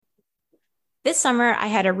This summer, I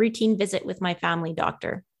had a routine visit with my family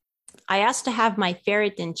doctor. I asked to have my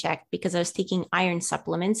ferritin checked because I was taking iron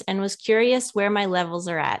supplements and was curious where my levels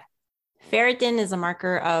are at. Ferritin is a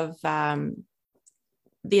marker of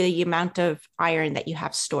the amount of iron that you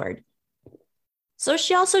have stored. So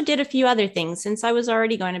she also did a few other things since I was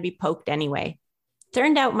already going to be poked anyway.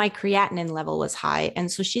 Turned out my creatinine level was high,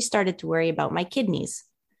 and so she started to worry about my kidneys.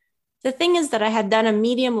 The thing is that I had done a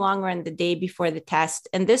medium long run the day before the test,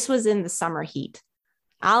 and this was in the summer heat.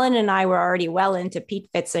 Alan and I were already well into Pete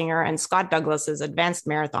Fitzinger and Scott Douglas's advanced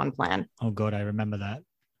marathon plan. Oh God, I remember that.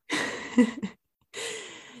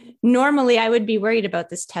 Normally, I would be worried about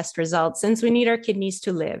this test result since we need our kidneys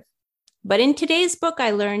to live. But in today's book, I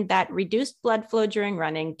learned that reduced blood flow during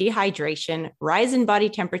running, dehydration, rise in body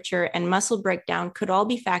temperature, and muscle breakdown could all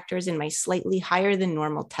be factors in my slightly higher than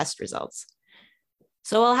normal test results.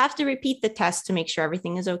 So I'll have to repeat the test to make sure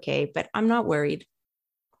everything is okay, but I'm not worried.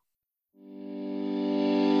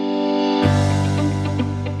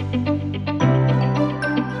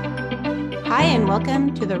 Hi, and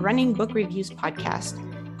welcome to the Running Book Reviews podcast,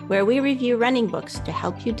 where we review running books to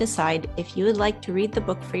help you decide if you would like to read the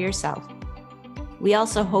book for yourself. We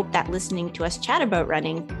also hope that listening to us chat about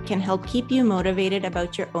running can help keep you motivated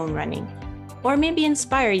about your own running, or maybe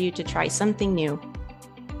inspire you to try something new.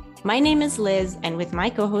 My name is Liz, and with my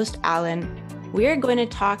co-host Alan, we are going to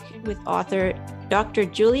talk with author Dr.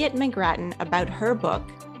 Juliet McGrattan about her book,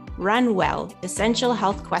 Run Well: Essential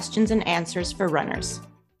Health Questions and Answers for Runners.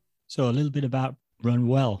 So a little bit about Run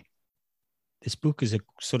Well. This book is a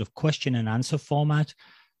sort of question and answer format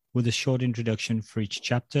with a short introduction for each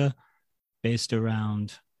chapter based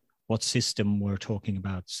around what system we're talking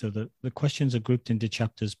about. So the questions are grouped into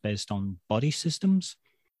chapters based on body systems,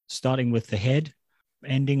 starting with the head,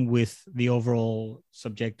 ending with the overall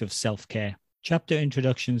subject of self-care. Chapter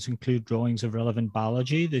introductions include drawings of relevant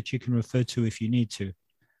biology that you can refer to if you need to.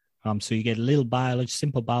 So you get little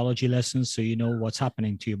simple biology lessons so you know what's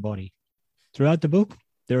happening to your body. Throughout the book,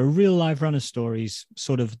 there are real life runner stories,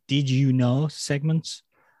 sort of did you know segments,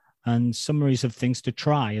 and summaries of things to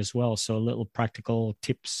try as well. So little practical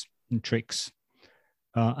tips and tricks.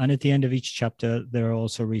 And at the end of each chapter, there are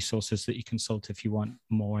also resources that you consult if you want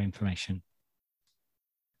more information.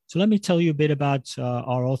 So let me tell you a bit about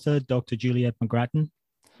our author, Dr. Juliet McGrattan.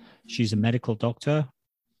 She's a medical doctor,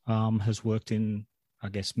 has worked in,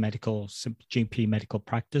 GP medical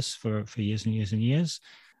practice for years and years and years.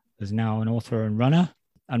 Is now an author and runner.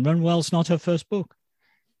 And Run Well's not her first book.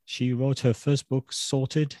 She wrote her first book,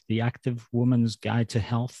 Sorted: The Active Woman's Guide to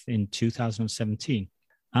Health, in 2017.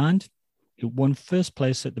 And it won first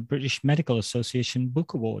place at the British Medical Association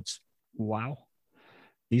Book Awards. Wow.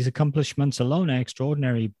 These accomplishments alone are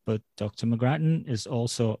extraordinary, but Dr. McGrattan is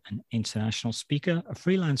also an international speaker, a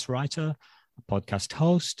freelance writer, a podcast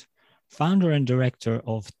host, founder and director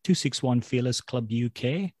of 261 Fearless Club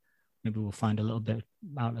UK. Maybe we'll find a little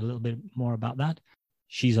bit more about that.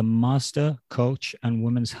 She's a master coach and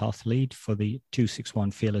women's health lead for the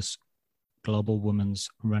 261 Fearless Global Women's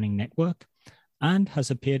Running Network and has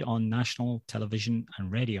appeared on national television and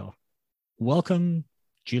radio. Welcome,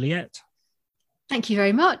 Juliet. Thank you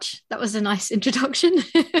very much. That was a nice introduction.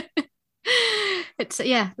 It's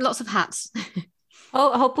lots of hats.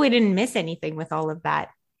 Oh, hopefully we didn't miss anything with all of that.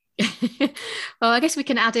 Well, I guess we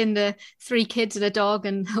can add in the 3 kids and a dog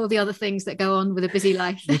and all the other things that go on with a busy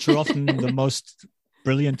life. Which are often the most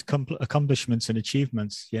brilliant accomplishments and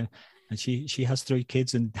achievements. Yeah. And she has 3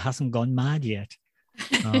 kids and hasn't gone mad yet.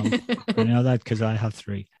 I know that because I have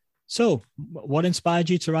 3. So what inspired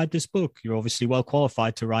you to write this book? You're obviously well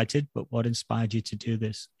qualified to write it, but what inspired you to do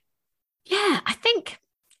this? Yeah, I think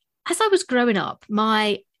as I was growing up,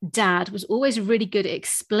 my dad was always really good at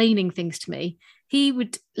explaining things to me. He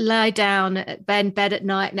would lie down at bed at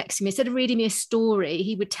night next to me. Instead of reading me a story,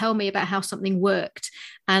 he would tell me about how something worked.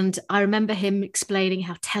 And I remember him explaining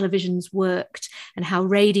how televisions worked and how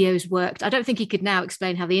radios worked. I don't think he could now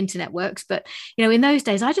explain how the internet works, but in those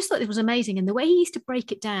days, I just thought it was amazing. And the way he used to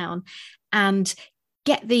break it down and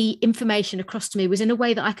get the information across to me was in a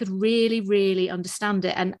way that I could really, really understand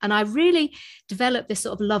it. And I really developed this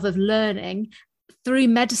sort of love of learning through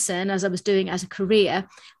medicine as I was doing as a career,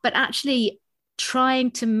 but actually trying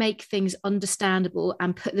to make things understandable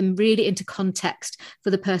and put them really into context for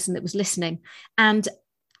the person that was listening. And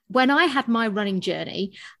when I had my running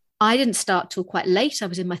journey, I didn't start till quite late. I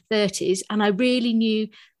was in my 30s and I really knew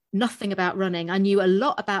nothing about running. I knew a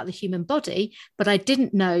lot about the human body, but I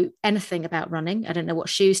didn't know anything about running. I didn't know what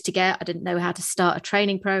shoes to get. I didn't know how to start a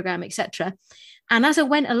training program, etc. And as I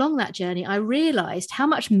went along that journey, I realized how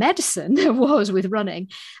much medicine there was with running,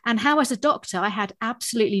 and how, as a doctor, I had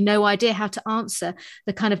absolutely no idea how to answer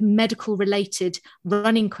the kind of medical related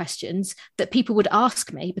running questions that people would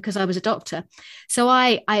ask me because I was a doctor. So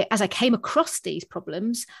as I came across these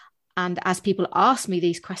problems, and as people asked me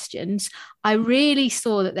these questions, I really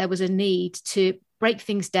saw that there was a need to break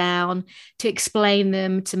things down, to explain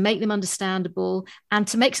them, to make them understandable, and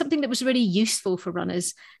to make something that was really useful for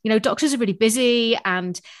runners. Doctors are really busy,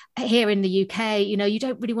 and here in the UK, you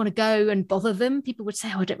don't really want to go and bother them. People would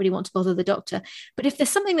say, oh, I don't really want to bother the doctor. But if there's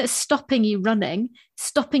something that's stopping you running,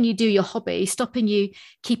 stopping you do your hobby, stopping you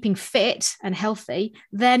keeping fit and healthy,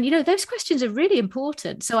 then, those questions are really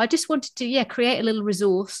important. So I just wanted to, create a little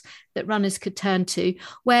resource that runners could turn to,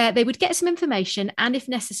 where they would get some information and, if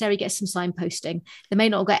necessary, get some signposting. They may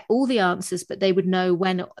not get all the answers, but they would know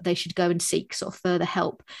when they should go and seek sort of further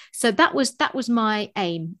help. So that was my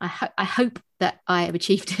aim. I hope that I have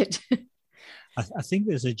achieved it. I think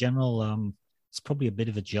there's a general, it's probably a bit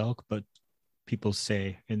of a joke, but people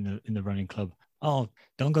say in the running club, oh,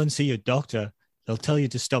 don't go and see your doctor. They'll tell you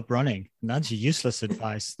to stop running. And that's useless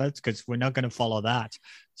advice. That's because we're not going to follow that.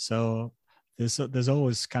 So there's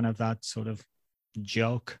always kind of that sort of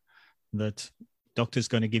joke that doctor's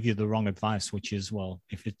going to give you the wrong advice, which is, well,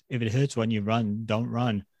 if it hurts when you run, don't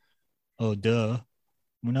run. Oh, duh.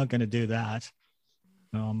 We're not going to do that,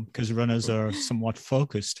 because runners are somewhat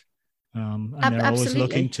focused, and they're always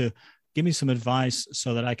looking to give me some advice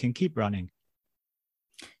so that I can keep running.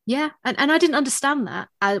 Yeah, and I didn't understand that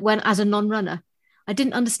as a non-runner. I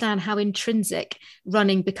didn't understand how intrinsic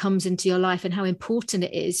running becomes into your life, and how important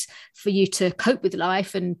it is for you to cope with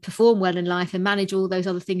life and perform well in life and manage all those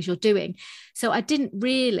other things you're doing. So I didn't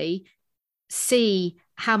really see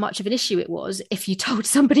how much of an issue it was if you told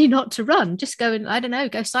somebody not to run. Just go and, I don't know,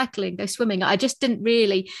 go cycling, go swimming. I just didn't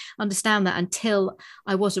really understand that until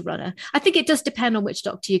I was a runner. I think it does depend on which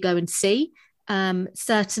doctor you go and see.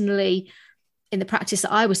 Certainly, in the practice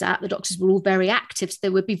that I was at, the doctors were all very active, so they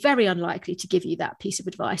would be very unlikely to give you that piece of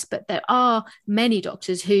advice. But there are many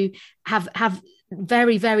doctors who have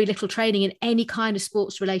very, very little training in any kind of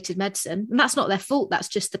sports-related medicine. And that's not their fault. That's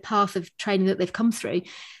just the path of training that they've come through.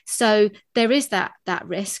 So there is that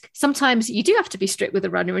risk. Sometimes you do have to be strict with a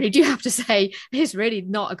runner, and you do have to say, it's really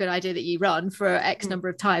not a good idea that you run for X number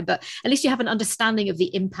of time. But at least you have an understanding of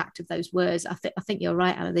the impact of those words. I think you're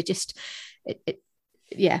right, Anna. They just...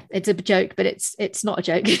 it's a joke, but it's not a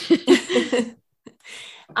joke.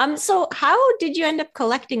 So how did you end up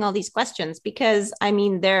collecting all these questions? Because I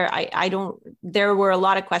mean, there were a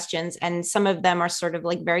lot of questions, and some of them are sort of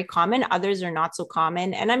like very common. Others are not so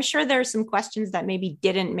common. And I'm sure there are some questions that maybe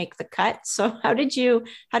didn't make the cut. So how did you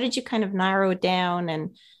kind of narrow it down?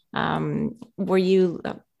 And how were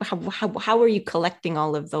you collecting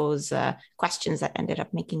all of those questions that ended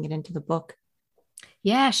up making it into the book?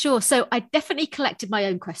 Yeah, sure. So I definitely collected my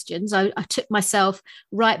own questions. I took myself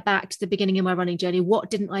right back to the beginning of my running journey. What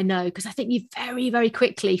didn't I know? Because I think you very, very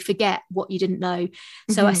quickly forget what you didn't know.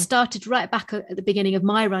 So I started right back at the beginning of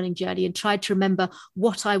my running journey and tried to remember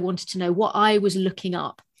what I wanted to know, what I was looking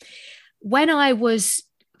up. When I was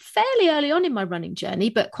fairly early on in my running journey,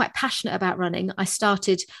 but quite passionate about running, I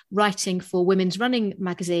started writing for Women's Running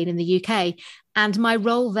magazine in the UK. And my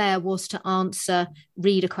role there was to answer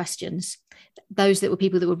reader questions, those that were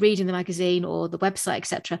people that were reading the magazine or the website,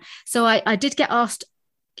 etc. So I did get asked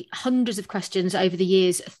hundreds of questions over the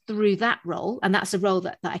years through that role, and that's a role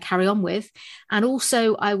that I carry on with. And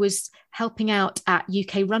also I was helping out at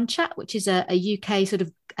UK Run Chat, which is a UK sort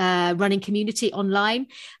of running community online,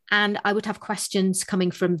 and I would have questions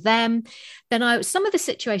coming from them. Then some of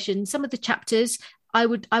the chapters, I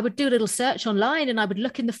would do a little search online, and I would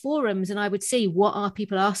look in the forums, and I would see what are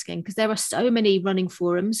people asking, because there are so many running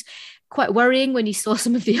forums. Quite worrying when you saw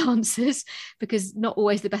some of the answers, because not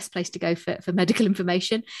always the best place to go for medical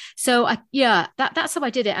information. So that's how I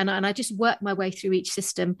did it, and I just worked my way through each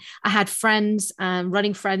system. I had friends,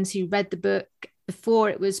 running friends, who read the book before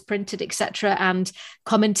it was printed, etc., and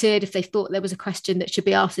commented if they thought there was a question that should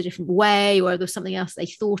be asked a different way, or there was something else they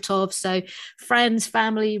thought of. So friends,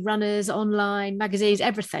 family, runners, online, magazines,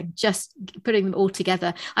 everything, just putting them all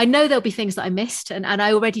together. I know there'll be things that I missed, and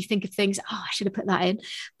I already think of things, I should have put that in.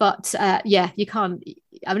 But you can't,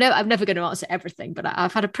 I'm never going to answer everything, but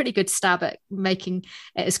I've had a pretty good stab at making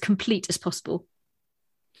it as complete as possible.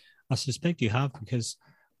 I suspect you have, because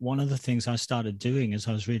one of the things I started doing as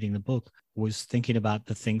I was reading the book was thinking about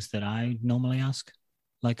the things that I normally ask,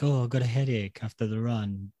 like, I've got a headache after the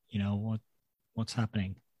run. What's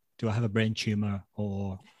happening? Do I have a brain tumor,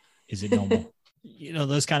 or is it normal?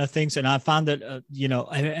 Those kind of things. And I found that,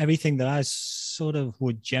 everything that I sort of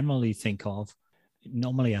would generally think of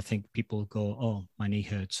normally I think people go, oh, my knee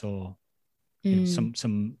hurts, or you know,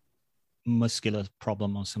 some muscular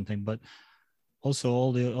problem or something, but also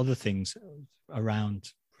all the other things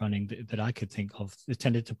around running that I could think of, they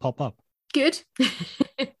tended to pop up. Good.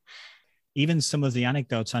 Even some of the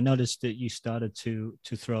anecdotes, I noticed that you started to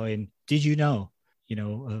throw in, did you know,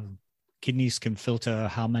 kidneys can filter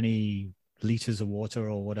how many liters of water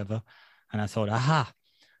or whatever. And I thought, aha,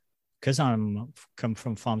 because I'm come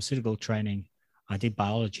from pharmaceutical training, I did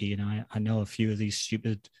biology, and I know a few of these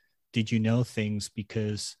stupid did you know things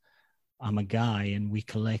because I'm a guy and we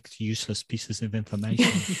collect useless pieces of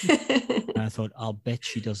information. And I thought, I'll bet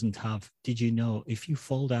she doesn't have, did you know if you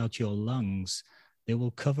fold out your lungs, they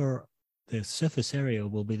will cover, the surface area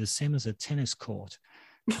will be the same as a tennis court.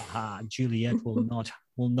 Juliet will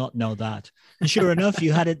not know that. And sure enough,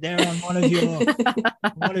 you had it there on one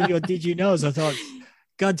of your did you knows. I thought,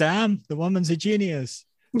 God damn, the woman's a genius.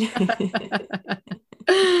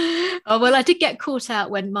 Oh, well, I did get caught out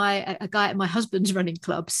when a guy at my husband's running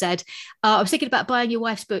club said, I was thinking about buying your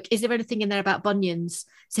wife's book. Is there anything in there about bunions?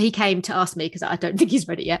 So he came to ask me, because I don't think he's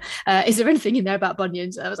read it yet. Is there anything in there about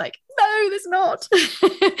bunions? And I was like, no, there's not.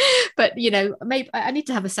 But, maybe I need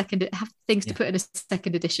to have things to put in a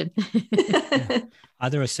second edition.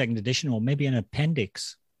 Either a second edition or maybe an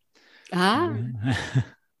appendix. You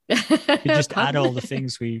just add all the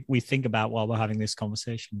things we think about while we're having this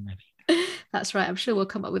conversation, maybe. That's right. I'm sure we'll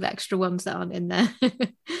come up with extra ones that aren't in there.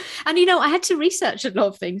 And, I had to research a lot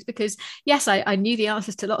of things because, yes, I knew the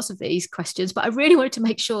answers to lots of these questions, but I really wanted to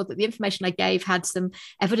make sure that the information I gave had some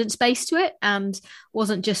evidence base to it and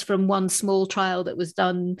wasn't just from one small trial that was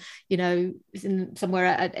done,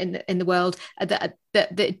 somewhere in the world that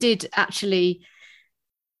did actually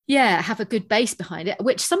have a good base behind it,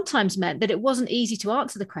 which sometimes meant that it wasn't easy to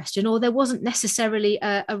answer the question, or there wasn't necessarily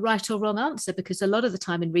a right or wrong answer, because a lot of the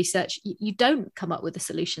time in research, you don't come up with a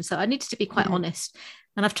solution. So I needed to be quite honest.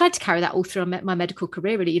 And I've tried to carry that all through my medical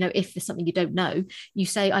career, really. If there's something you don't know, you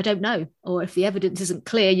say, I don't know. Or if the evidence isn't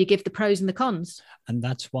clear, you give the pros and the cons. And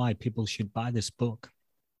that's why people should buy this book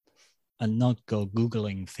and not go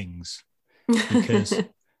Googling things. Because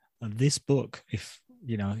this book, if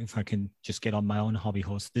I can just get on my own hobby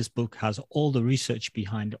horse, this book has all the research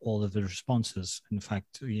behind all of the responses. In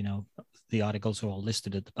fact, the articles are all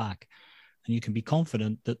listed at the back, and you can be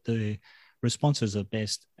confident that the responses are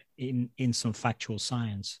based in some factual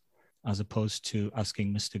science, as opposed to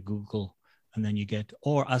asking Mr. Google, and then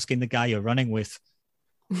or asking the guy you're running with,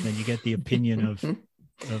 and then you get the opinion of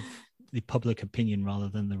the public opinion rather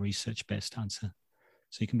than the research-based answer.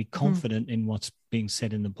 So you can be confident in what's being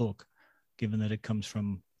said in the book, given that it comes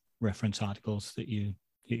from reference articles that you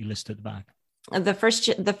list at the back. The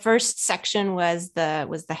first section was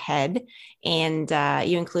the head, and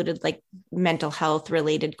you included like mental health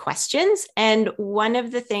related questions. And one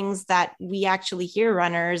of the things that we actually hear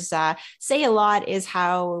runners say a lot is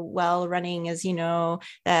how, well, running is,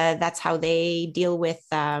 that's how they deal with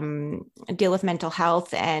mental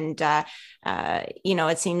health. And,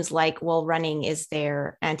 it seems like, well, running is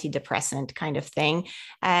their antidepressant kind of thing.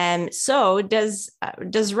 So does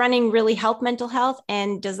running really help mental health?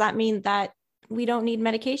 And does that mean that we don't need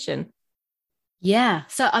medication? Yeah.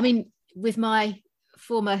 So, I mean, with my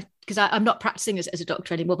former, because I'm not practicing as a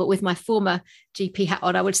doctor anymore, but with my former GP hat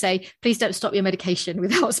on, I would say, please don't stop your medication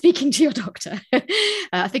without speaking to your doctor.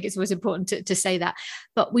 I think it's always important to say that.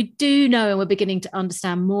 But we do know, and we're beginning to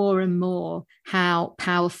understand more and more, how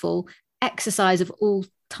powerful exercise of all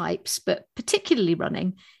types, but particularly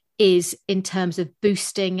running, is in terms of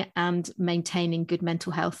boosting and maintaining good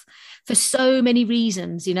mental health for so many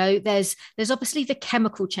reasons. There's obviously the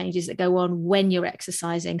chemical changes that go on when you're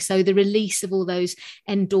exercising. So the release of all those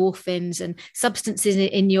endorphins and substances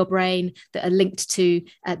in your brain that are linked to,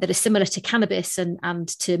 that are similar to cannabis and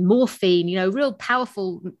to morphine, real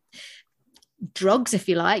powerful drugs, if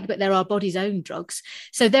you like, but they're our body's own drugs.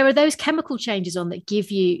 So there are those chemical changes on that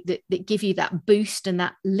give you that boost and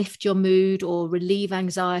that lift your mood or relieve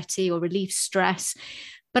anxiety or relieve stress.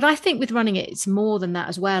 But I think with running, it's more than that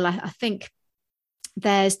as well. I think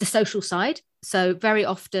there's the social side. So very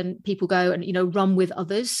often people go and, run with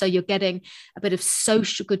others. So you're getting a bit of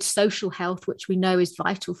good social health, which we know is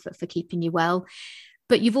vital for keeping you well.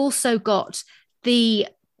 But you've also got the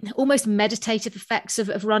almost meditative effects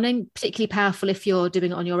of running, particularly powerful if you're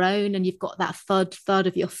doing it on your own and you've got that thud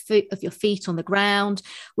of your feet on the ground,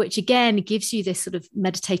 which again gives you this sort of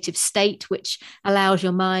meditative state, which allows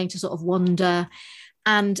your mind to sort of wander.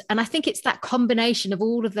 And I think it's that combination of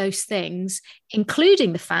all of those things,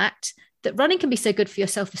 including the fact that running can be so good for your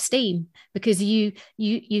self-esteem, because you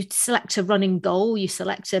select a running goal, you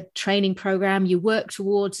select a training program, you work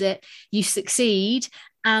towards it, you succeed,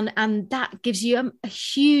 and that gives you a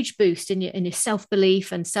huge boost in your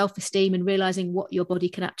self-belief and self-esteem, and realizing what your body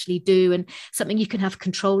can actually do and something you can have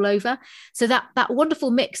control over. So that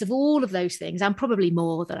wonderful mix of all of those things, and probably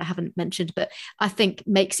more that I haven't mentioned, but I think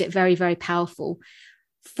makes it very, very powerful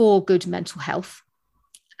for good mental health.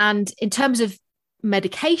 And in terms of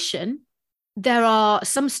medication, there are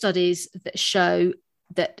some studies that show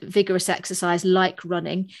that vigorous exercise like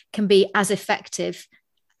running can be as effective,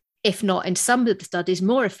 if not in some of the studies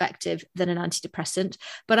more effective, than an antidepressant.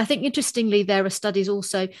 But I think interestingly, there are studies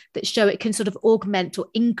also that show it can sort of augment or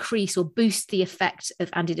increase or boost the effect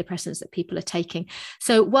of antidepressants that people are taking.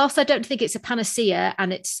 So whilst I don't think it's a panacea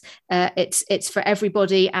and it's for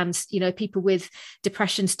everybody, and people with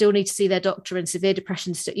depression still need to see their doctor, and severe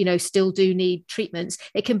depression still do need treatments,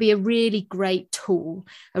 it can be a really great tool,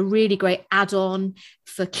 a really great add-on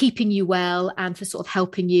for keeping you well and for sort of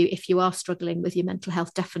helping you if you are struggling with your mental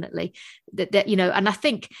health. Definitely and I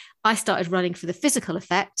think I started running for the physical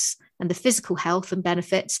effects and the physical health and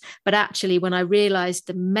benefits, but actually when I realized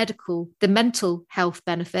the mental health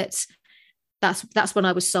benefits, that's when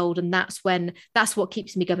I was sold. And that's what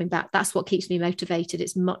keeps me going back. That's what keeps me motivated.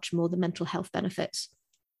 It's much more the mental health benefits.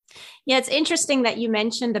 Yeah, it's interesting that you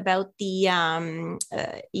mentioned about the,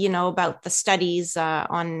 about the studies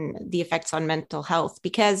on the effects on mental health,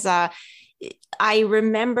 because I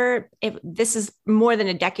remember this is more than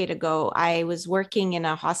a decade ago. I was working in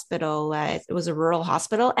a hospital. It was a rural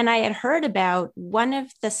hospital, and I had heard about one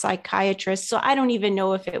of the psychiatrists. So I don't even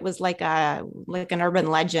know if it was like an urban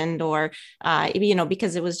legend or,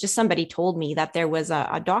 because it was just somebody told me that there was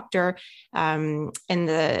a doctor in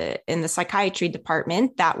the psychiatry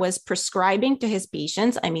department that was prescribing to his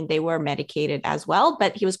patients. I mean, they were medicated as well,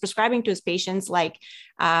 but he was prescribing to his patients like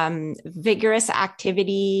vigorous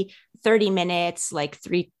activity, 30 minutes, like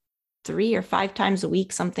three or 5 times a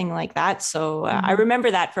week, something like that. So I remember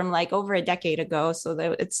that from like over a decade ago. So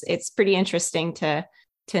it's pretty interesting to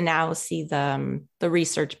now see the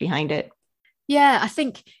research behind it. Yeah, I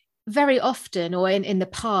think very often, or in the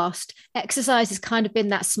past, exercise has kind of been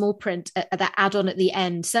that small print, that add-on at the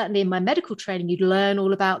end. Certainly in my medical training, you'd learn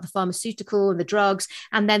all about the pharmaceutical and the drugs,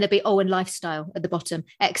 and then there'd be, and lifestyle at the bottom,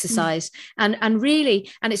 exercise. And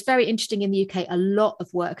really, and it's very interesting, in the UK, a lot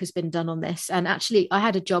of work has been done on this. And actually, I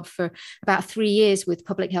had a job for about 3 years with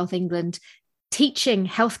Public Health England, teaching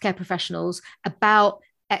healthcare professionals about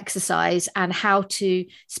exercise and how to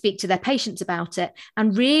speak to their patients about it,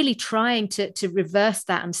 and really trying to reverse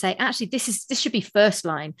that and say, actually, this should be first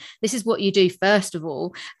line. This is what you do first of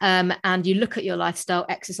all, and you look at your lifestyle,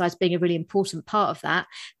 exercise being a really important part of that,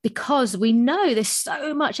 because we know there's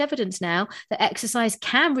so much evidence now that exercise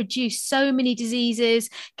can reduce so many diseases,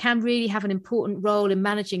 can really have an important role in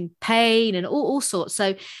managing pain and all sorts.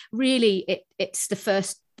 So really, it's the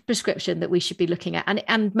first prescription that we should be looking at,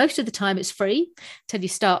 and most of the time it's free till you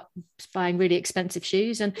start buying really expensive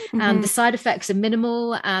shoes, and the side effects are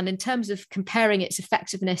minimal. And in terms of comparing its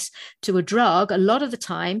effectiveness to a drug, a lot of the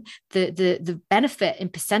time the benefit in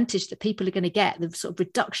percentage that people are going to get, the sort of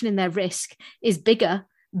reduction in their risk, is bigger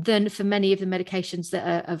than for many of the medications that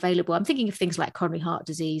are available. I'm thinking of things like coronary heart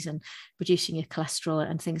disease and reducing your cholesterol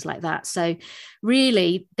and things like that. So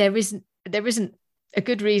really, there isn't a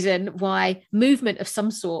good reason why movement of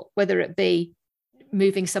some sort, whether it be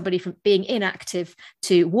moving somebody from being inactive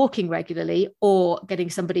to walking regularly, or getting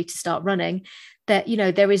somebody to start running, that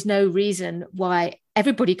there is no reason why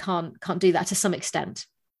everybody can't do that to some extent.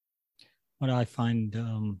 What I find,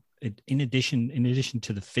 in addition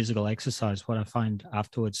to the physical exercise, what I find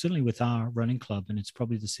afterwards, certainly with our running club, and it's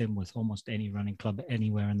probably the same with almost any running club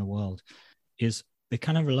anywhere in the world, is they're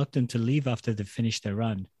kind of reluctant to leave after they've finished their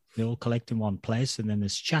run. They all collect in one place, and then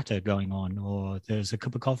there's chatter going on, or there's a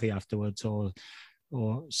cup of coffee afterwards, or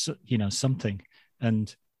something.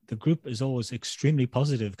 And the group is always extremely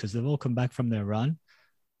positive because they've all come back from their run.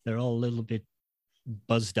 They're all a little bit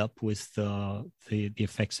buzzed up with the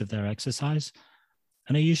effects of their exercise,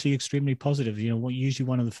 and they're usually extremely positive. Usually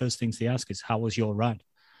one of the first things they ask is, "How was your run?"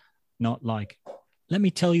 Not like, "Let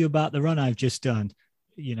me tell you about the run I've just done."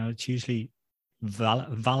 It's usually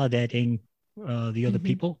validating the other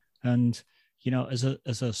people. And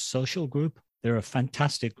as a social group, they're a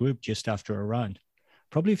fantastic group just after a run.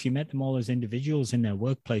 Probably if you met them all as individuals in their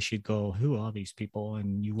workplace, you'd go, "Who are these people?"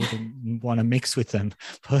 And you wouldn't want to mix with them.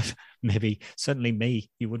 But certainly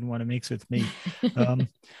me, you wouldn't want to mix with me.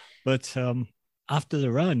 But after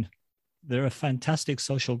the run, they're a fantastic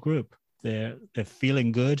social group. They're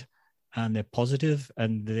feeling good. and they're positive,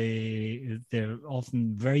 and they're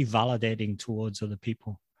often very validating towards other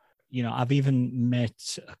people. You know, I've even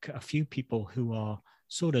met a few people who are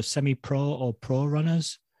sort of semi-pro or pro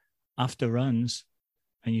runners after runs,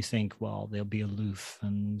 and you think, well, they'll be aloof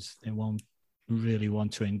and they won't really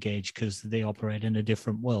want to engage because they operate in a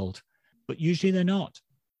different world. But usually they're not.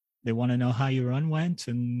 They want to know how your run went,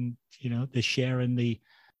 and, you know, they share in the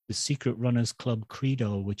Secret Runners Club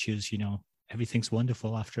credo, which is, you know, everything's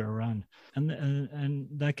wonderful after a run. And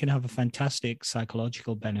that can have a fantastic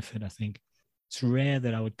psychological benefit, I think. It's rare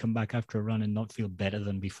that I would come back after a run and not feel better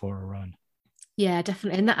than before a run. Yeah,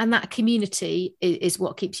 definitely. And that community is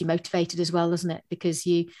what keeps you motivated as well, isn't it? Because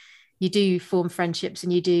you do form friendships,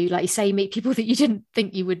 and you do, like you say, meet people that you didn't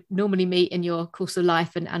think you would normally meet in your course of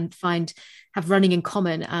life, and have running in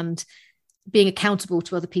common, and being accountable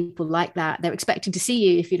to other people like that. They're expecting to see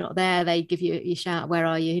you. If you're not there, they give you a shout, where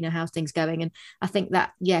are you? You know, how's things going? And I think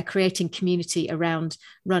that, yeah, creating community around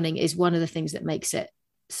running is one of the things that makes it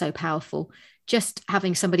so powerful. Just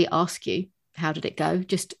having somebody ask you, how did it go?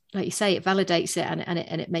 Just like you say, it validates it, and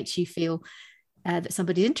it makes you feel that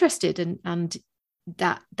somebody's interested, and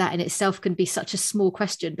that in itself can be such a small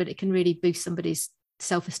question, but it can really boost somebody's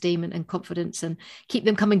self-esteem and confidence, and keep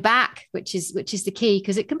them coming back, which is the key,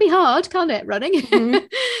 because it can be hard, can't it, running? Mm-hmm. It can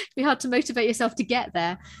be hard to motivate yourself to get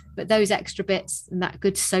there, but those extra bits and that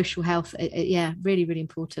good social health, really, really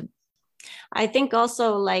important. I think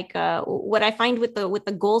also, like, what I find with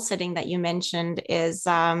the goal setting that you mentioned is,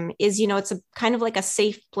 you know, it's a kind of like a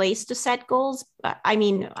safe place to set goals. I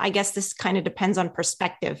mean, I guess this kind of depends on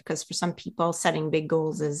perspective, because for some people setting big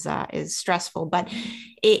goals is stressful, but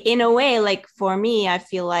in a way, like for me, I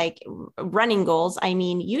feel like running goals, I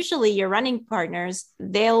mean, usually your running partners,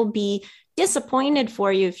 they'll be disappointed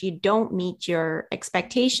for you if you don't meet your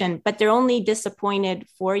expectation, but they're only disappointed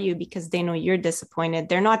for you because they know you're disappointed.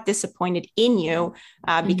 They're not disappointed in you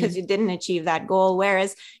because you didn't achieve that goal.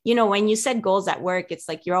 Whereas, you know, when you set goals at work, it's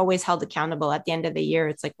like you're always held accountable at the end of the year.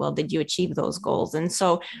 It's like, well, did you achieve those goals? And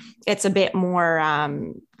so it's a bit more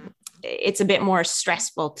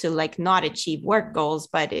stressful to like not achieve work goals,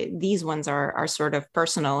 but these ones are sort of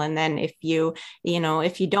personal. And then if you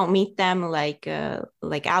don't meet them, like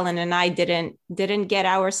Alan and I didn't get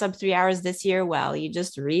our sub 3 hours this year, well, you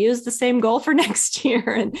just reuse the same goal for next year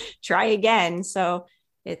and try again. So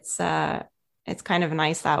it's kind of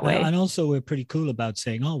nice that way. And also we're pretty cool about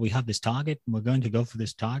saying, oh, we have this target and we're going to go for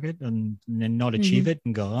this target, and then not achieve it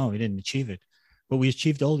and go, oh, we didn't achieve it, but we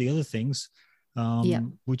achieved all the other things.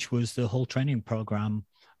 Which was the whole training program,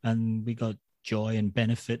 and we got joy and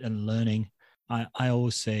benefit and learning. I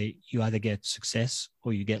always say you either get success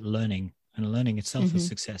or you get learning, and learning itself is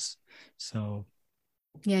success. So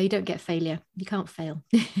yeah, you don't get failure. You can't fail.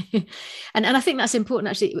 and I think that's important,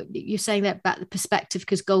 actually. You're saying that about the perspective,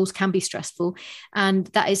 because goals can be stressful, and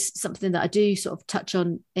that is something that I do sort of touch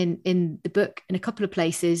on in the book in a couple of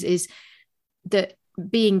places, is that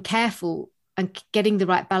being careful and getting the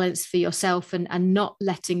right balance for yourself, and not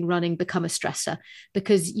letting running become a stressor,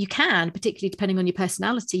 because you can, particularly depending on your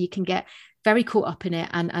personality, you can get very caught up in it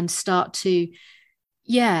and start to,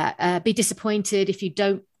 be disappointed if you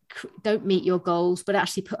don't meet your goals, but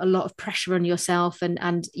actually put a lot of pressure on yourself,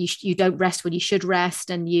 and you don't rest when you should rest,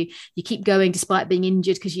 and you keep going despite being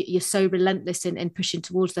injured because you're so relentless in pushing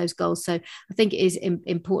towards those goals. So I think it is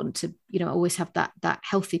important to, you know, always have that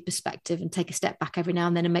healthy perspective and take a step back every now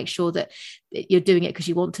and then and make sure that you're doing it because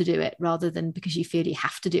you want to do it rather than because you feel you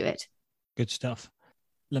have to do it. Good stuff.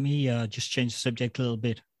 Let me just change the subject a little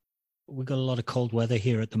bit. We've got a lot of cold weather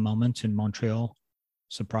here at the moment in Montreal.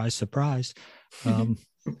 Surprise, surprise.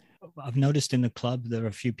 I've noticed in the club there are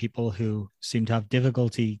a few people who seem to have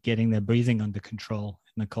difficulty getting their breathing under control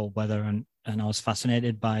in the cold weather, and I was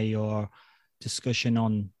fascinated by your discussion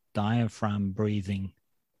on diaphragm breathing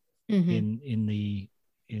in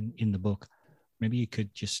the book. Maybe you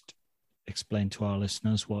could just explain to our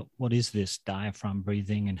listeners what is this diaphragm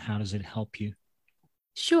breathing and how does it help you?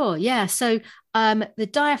 Sure. Yeah. So the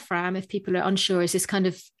diaphragm, if people are unsure, is this kind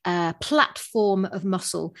of platform of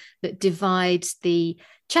muscle that divides the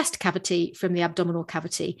chest cavity from the abdominal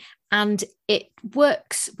cavity. And it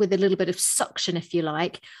works with a little bit of suction, if you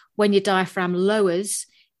like. When your diaphragm lowers,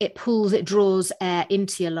 it draws air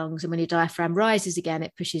into your lungs. And when your diaphragm rises again,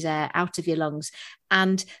 it pushes air out of your lungs.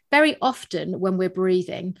 And very often when we're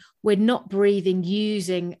breathing, we're not breathing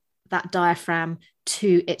using that diaphragm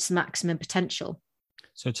to its maximum potential.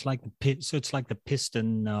 So it's like the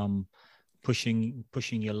piston pushing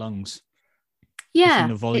your lungs. Yeah, pushing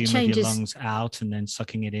the volume of your lungs out and then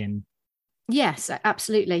sucking it in. Yes,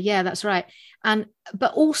 absolutely. Yeah, that's right.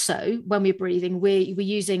 But also when we're breathing, we're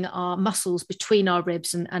using our muscles between our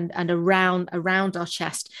ribs and around our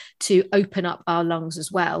chest to open up our lungs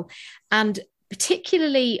as well. And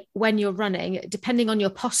particularly when you're running, depending on your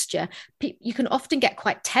posture, you can often get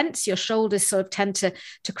quite tense. Your shoulders sort of tend to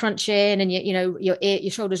crunch in, and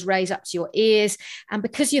your shoulders raise up to your ears. And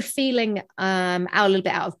because you're feeling a little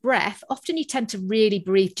bit out of breath, often you tend to really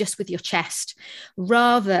breathe just with your chest,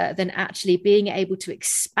 rather than actually being able to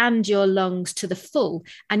expand your lungs to the full.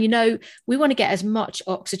 And we want to get as much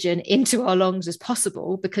oxygen into our lungs as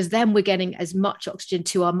possible, because then we're getting as much oxygen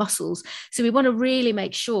to our muscles. So we want to really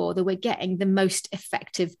make sure that we're getting the most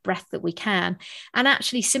effective breath that we can. And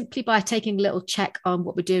actually, simply by taking a little check on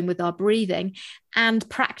what we're doing with our breathing and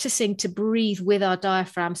practicing to breathe with our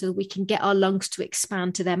diaphragm so that we can get our lungs to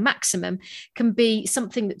expand to their maximum, can be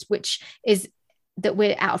something that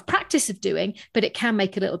we're out of practice of doing, but it can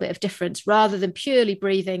make a little bit of difference, rather than purely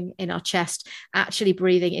breathing in our chest, actually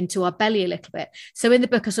breathing into our belly a little bit. So in the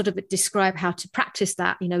book, I sort of describe how to practice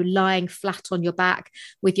that, lying flat on your back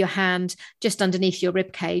with your hand just underneath your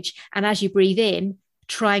rib cage. And as you breathe in,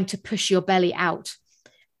 trying to push your belly out,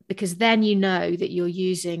 because then you know that you're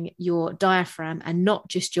using your diaphragm and not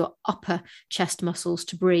just your upper chest muscles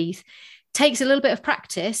to breathe. Takes a little bit of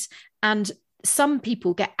practice, and some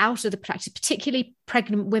people get out of the practice, particularly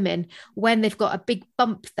pregnant women, when they've got a big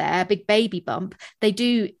bump there, a big baby bump. They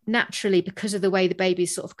do naturally, because of the way the baby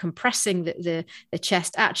is sort of compressing the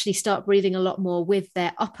chest, actually start breathing a lot more with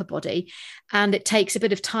their upper body. And it takes a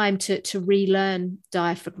bit of time to relearn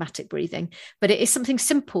diaphragmatic breathing. But it is something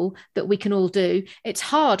simple that we can all do. It's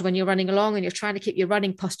hard when you're running along and you're trying to keep your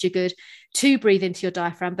running posture good to breathe into your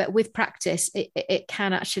diaphragm. But with practice, it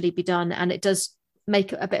can actually be done. And it does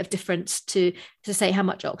make a bit of difference to say how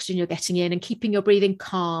much oxygen you're getting in, and keeping your breathing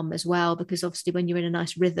calm as well, because obviously when you're in a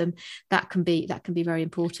nice rhythm, that can be very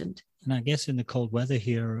important. And I guess in the cold weather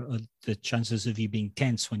here, the chances of you being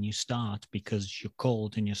tense when you start because you're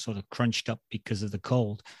cold and you're sort of crunched up because of the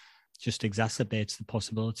cold just exacerbates the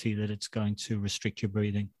possibility that it's going to restrict your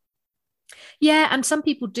breathing. Yeah, and some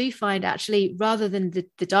people do find, actually, rather than the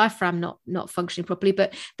diaphragm not functioning properly,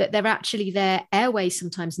 but that they're actually, their airways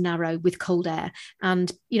sometimes narrow with cold air. And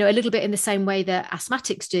a little bit in the same way that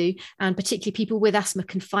asthmatics do, and particularly people with asthma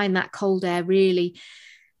can find that cold air really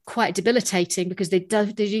quite debilitating, because they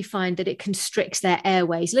do find that it constricts their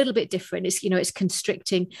airways. A little bit different. It's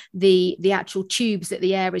constricting the actual tubes that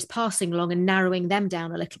the air is passing along and narrowing them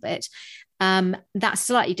down a little bit. That's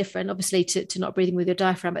slightly different, obviously, to not breathing with your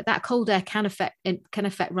diaphragm, but that cold air can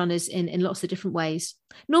affect runners in lots of different ways.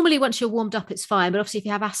 Normally, once you're warmed up, it's fine, but obviously, if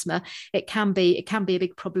you have asthma, it can be a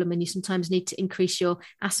big problem, and you sometimes need to increase your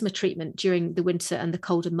asthma treatment during the winter and the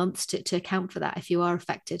colder months to account for that if you are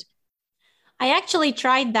affected. I actually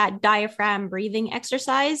tried that diaphragm breathing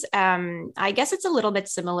exercise. I guess it's a little bit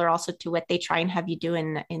similar also to what they try and have you do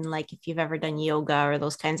in like, if you've ever done yoga or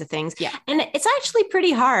those kinds of things. Yeah. And it's actually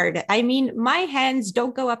pretty hard. I mean, my hands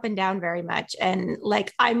don't go up and down very much. And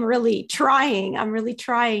like, I'm really trying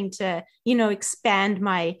to, expand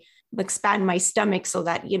my stomach so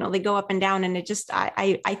that, they go up and down. And it just,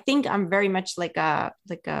 I think I'm very much like a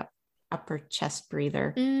upper chest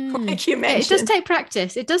breather, like you mentioned. It does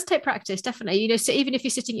take practice, definitely. So even if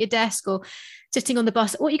you're sitting at your desk or sitting on the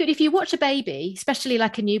bus, or if you watch a baby, especially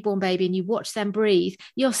like a newborn baby, and you watch them breathe,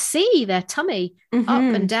 you'll see their tummy up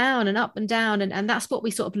and down and up and down, and that's what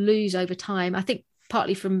we sort of lose over time. I think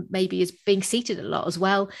partly from maybe is being seated a lot as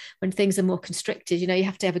well. When things are more constricted, you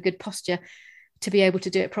have to have a good posture to be able to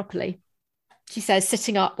do it properly. She says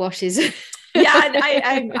sitting up while she's yeah,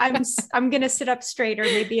 I'm gonna sit up straighter.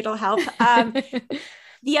 Maybe it'll help.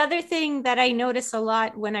 The other thing that I notice a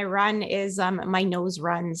lot when I run is my nose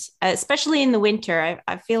runs, especially in the winter.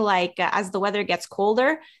 I feel like as the weather gets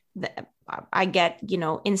colder, I get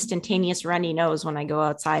instantaneous runny nose when I go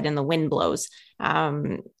outside and the wind blows.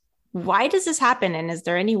 Why does this happen? And is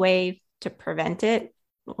there any way to prevent it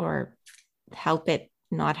or help it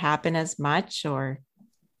not happen as much? Or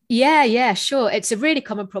Yeah, sure. It's a really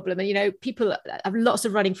common problem. And, people have lots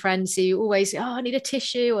of running friends who always say, oh, I need a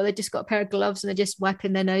tissue, or they just got a pair of gloves and they're just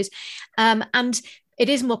wiping their nose. And it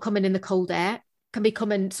is more common in the cold air, can be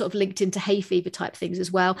common sort of linked into hay fever type things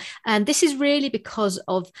as well. And this is really because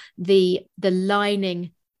of the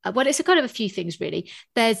lining. Well, it's a kind of a few things, really.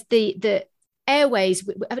 There's the airways.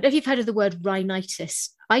 I don't know if you've heard of the word rhinitis.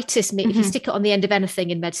 Itis, if you stick it on the end of anything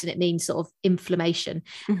in medicine, it means sort of inflammation.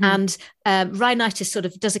 And rhinitis sort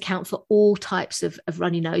of does account for all types of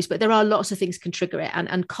runny nose, but there are lots of things can trigger it,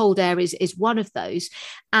 and cold air is one of those.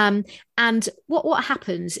 And what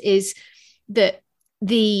happens is that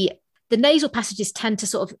the nasal passages tend to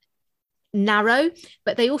sort of narrow,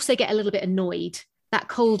 but they also get a little bit annoyed. That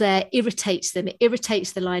cold air irritates them. It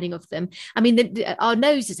irritates the lining of them. I mean, our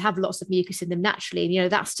noses have lots of mucus in them naturally, and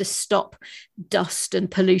that's to stop dust and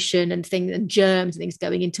pollution and things and germs and things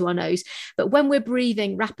going into our nose. But when we're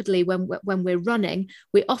breathing rapidly, when we're running,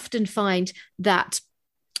 we often find that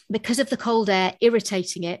because of the cold air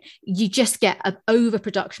irritating it, you just get an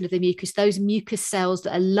overproduction of the mucus. Those mucus cells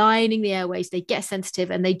that are lining the airways, they get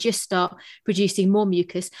sensitive and they just start producing more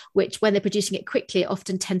mucus, which when they're producing it quickly, it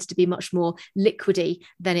often tends to be much more liquidy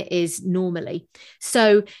than it is normally.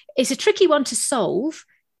 So it's a tricky one to solve.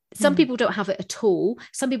 Some people don't have it at all.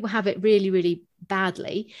 Some people have it really, really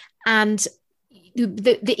badly. And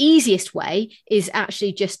the easiest way is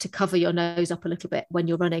actually just to cover your nose up a little bit when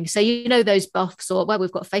you're running. So those buffs, or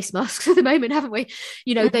we've got face masks at the moment, haven't we?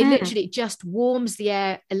 They literally just warms the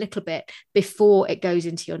air a little bit before it goes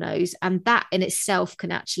into your nose, and that in itself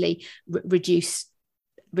can actually reduce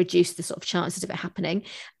the sort of chances of it happening.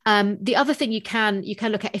 The other thing you can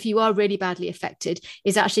look at if you are really badly affected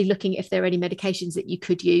is actually looking if there are any medications that you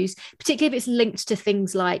could use, particularly if it's linked to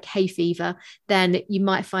things like hay fever. Then you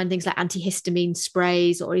might find things like antihistamine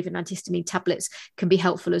sprays or even antihistamine tablets can be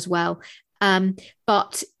helpful as well.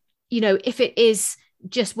 But if it is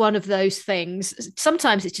just one of those things,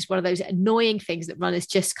 sometimes it's just one of those annoying things that runners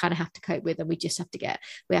just kind of have to cope with, and we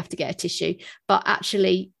have to get a tissue. But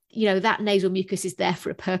actually, that nasal mucus is there for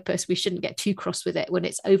a purpose. We shouldn't get too cross with it when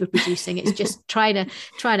it's overproducing. It's just trying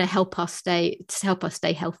to help us stay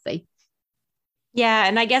healthy. Yeah,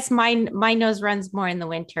 and I guess my nose runs more in the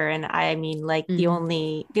winter, and I mean, like the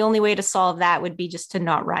only way to solve that would be just to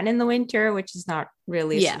not run in the winter, which is not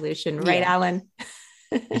really a solution, right, Alan?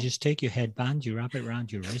 You just take your headband, you wrap it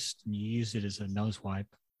around your wrist, and you use it as a nose wipe.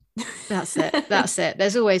 That's it.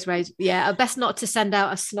 There's always ways. Yeah, best not to send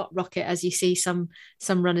out a snot rocket, as you see some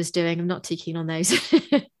runners doing. I'm not too keen on those.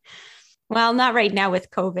 Well, not right now with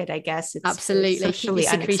COVID, I guess. It's absolutely socially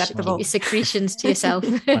unacceptable. Keep your secretions to yourself.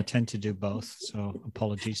 I tend to do both, so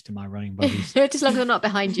apologies to my running buddies. Just as long as I'm not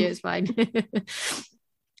behind you, it's fine.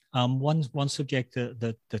 One subject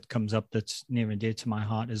that comes up that's near and dear to my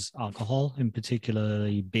heart is alcohol, in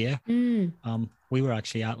particularly beer. We were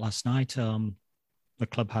actually out last night. The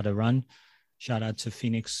club had a run. Shout out to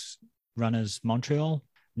Phoenix Runners Montreal.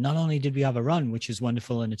 Not only did we have a run, which is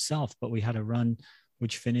wonderful in itself, but we had a run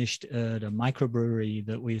which finished at a microbrewery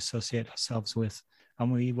that we associate ourselves with.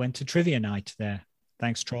 And we went to trivia night there.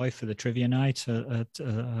 Thanks, Troy, for the trivia night at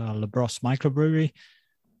La Brosse Microbrewery.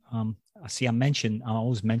 I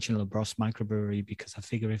always mention La Brosse Microbrewery because I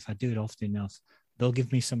figure if I do it often enough, they'll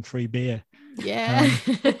give me some free beer. Yeah.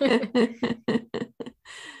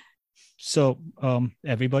 So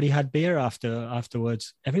everybody had beer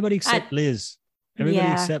afterwards. Everybody except Liz.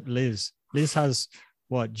 Except Liz. Liz has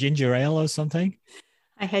what, ginger ale or something?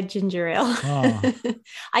 I had ginger ale. Oh,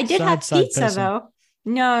 I did have pizza though.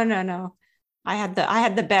 No. I had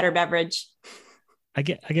the better beverage. I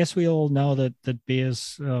guess we all know that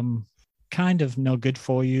beer's kind of no good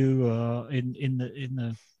for you. In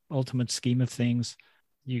the ultimate scheme of things,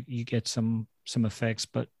 you get some effects,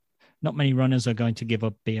 but not many runners are going to give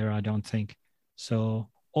up beer, I don't think. So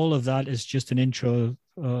all of that is just an intro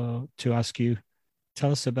to ask you,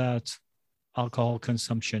 tell us about alcohol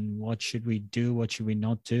consumption. What should we do? What should we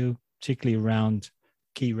not do, particularly around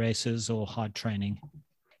key races or hard training?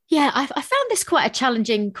 Yeah, I found this quite a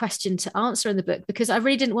challenging question to answer in the book because I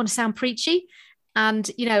really didn't want to sound preachy.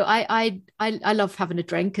 And, I love having a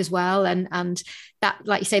drink as well. And that,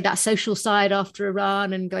 like you say, that social side after a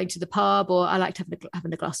run and going to the pub, or I liked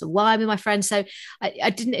having a glass of wine with my friends. So I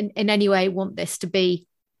didn't in any way want this to be,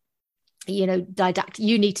 didactic.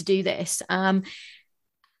 You need to do this.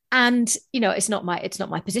 And it's not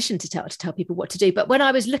my position to tell people what to do. But when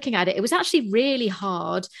I was looking at it, it was actually really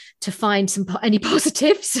hard to find any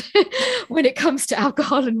positives when it comes to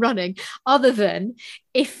alcohol and running, other than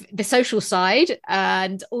if the social side,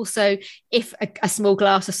 and also if a small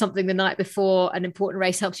glass of something the night before an important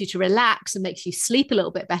race helps you to relax and makes you sleep a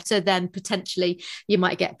little bit better, then potentially you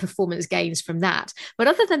might get performance gains from that. But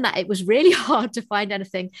other than that, it was really hard to find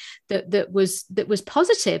anything that was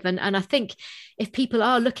positive. And I think if people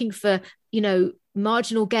are looking for,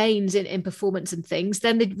 marginal gains in performance and things,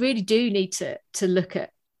 then they really do need to look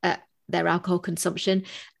at their alcohol consumption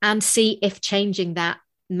and see if changing that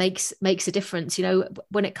makes a difference.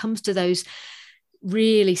 When it comes to those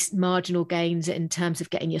really marginal gains in terms of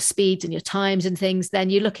getting your speeds and your times and things, then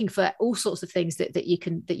you're looking for all sorts of things that you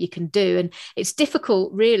can do. And it's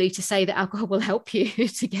difficult really to say that alcohol will help you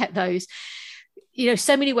to get those.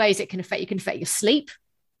 So many ways it can affect. You can affect your sleep.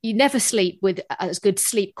 you never sleep with as good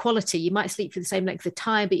sleep quality. You might sleep for the same length of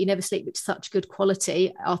time, but you never sleep with such good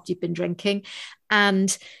quality after you've been drinking.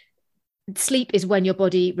 And sleep is when your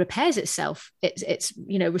body repairs itself. It's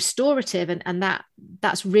restorative, and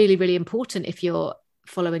that's really, really important if you're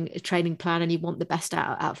following a training plan and you want the best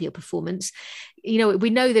out of your performance. We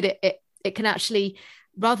know that it can actually,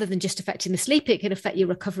 rather than just affecting the sleep, it can affect your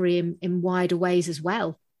recovery in wider ways as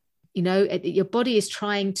well. Your body is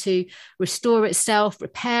trying to restore itself,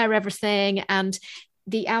 repair everything, and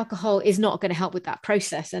the alcohol is not going to help with that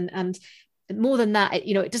process. And more than that,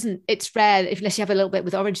 it's rare, unless you have a little bit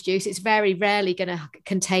with orange juice, it's very rarely going to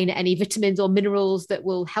contain any vitamins or minerals that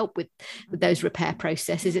will help with those repair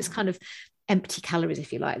processes. It's kind of empty calories,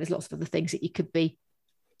 if you like. There's lots of other things that you could be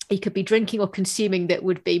drinking or consuming that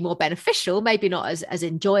would be more beneficial, maybe not as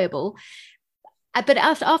enjoyable. But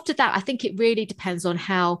after that, I think it really depends on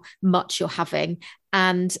how much you're having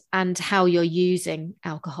and how you're using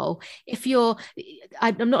alcohol.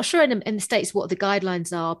 I'm not sure in the States what the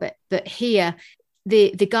guidelines are, but here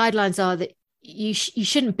the guidelines are that you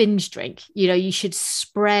shouldn't binge drink. You should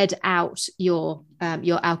spread out your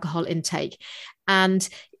alcohol intake. And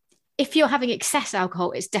if you're having excess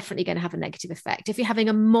alcohol, it's definitely going to have a negative effect. If you're having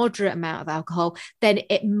a moderate amount of alcohol, then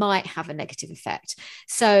it might have a negative effect.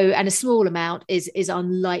 And a small amount is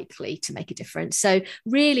unlikely to make a difference. So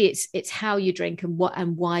really, it's how you drink and what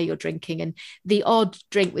and why you're drinking. And the odd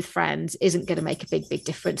drink with friends isn't going to make a big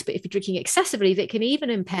difference. But if you're drinking excessively, that can even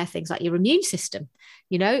impair things like your immune system.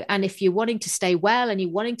 And if you're wanting to stay well and you're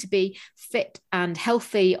wanting to be fit and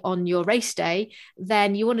healthy on your race day,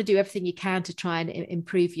 then you want to do everything you can to try and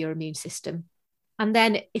improve your immune system. And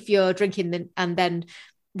then if you're drinking and then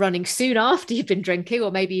running soon after you've been drinking, or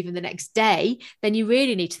maybe even the next day, then you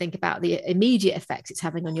really need to think about the immediate effects it's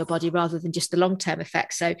having on your body rather than just the long-term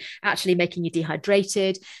effects. So actually making you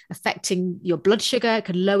dehydrated, affecting your blood sugar, it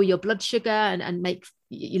can lower your blood sugar and make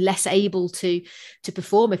you less able to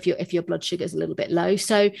perform if your blood sugar is a little bit low.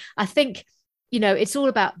 So I think, it's all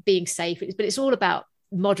about being safe, but it's all about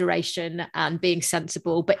moderation and being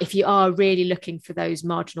sensible. But if you are really looking for those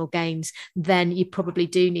marginal gains, then you probably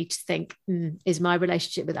do need to think, is my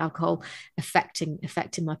relationship with alcohol affecting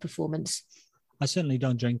my performance? I certainly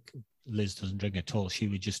don't drink. Liz doesn't drink at all. She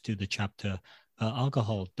would just do the chapter,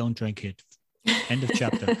 alcohol, don't drink it. End of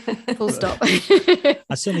chapter. Full stop.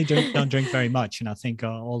 I certainly don't drink very much. And I think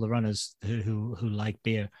all the runners who like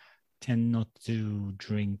beer tend not to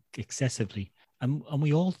drink excessively. And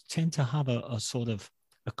we all tend to have a sort of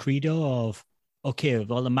a credo of, okay,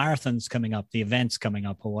 well, the marathon's coming up, the event's coming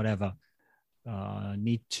up or whatever,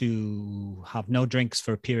 need to have no drinks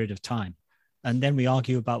for a period of time. And then we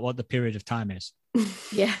argue about what the period of time is.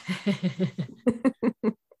 Yeah.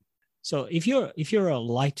 So if you're a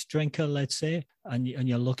light drinker, let's say, and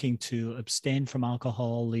you're looking to abstain from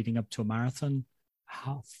alcohol leading up to a marathon,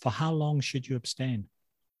 for how long should you abstain?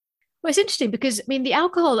 Well, it's interesting because, the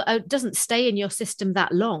alcohol doesn't stay in your system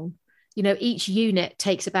that long. Each unit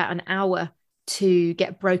takes about an hour to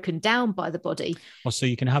get broken down by the body. Well, so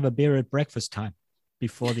you can have a beer at breakfast time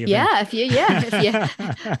before the event.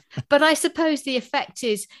 But I suppose the effect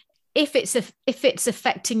is, if it's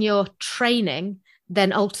affecting your training,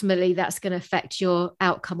 then ultimately that's going to affect your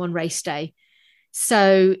outcome on race day.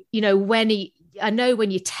 So, when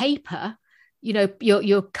you taper,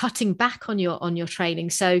 you're cutting back on your training.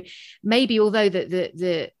 So maybe although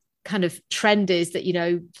the kind of trend is that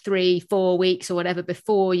 3-4 weeks or whatever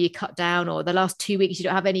before you cut down, or the last 2 weeks you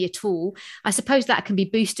don't have any at all, I suppose that can be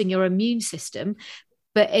boosting your immune system.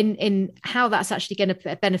 But in how that's actually going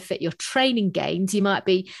to benefit your training gains, you might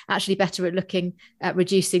be actually better at looking at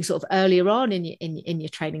reducing sort of earlier on in your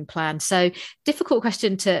training plan. So difficult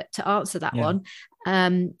question to answer that one,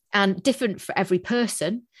 and different for every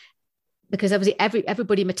person, because obviously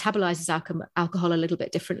everybody metabolizes alcohol a little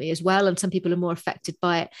bit differently as well, and some people are more affected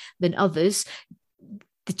by it than others.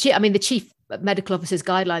 The chief medical officer's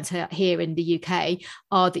guidelines here in the UK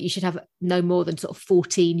are that you should have no more than sort of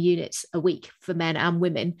 14 units a week for men and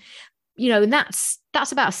women, and that's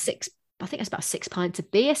about six. I think it's about 6 pints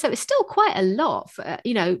of beer. So it's still quite a lot for,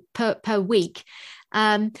 per week.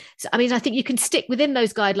 So, I think you can stick within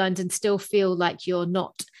those guidelines and still feel like you're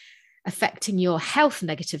not affecting your health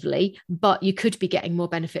negatively, but you could be getting more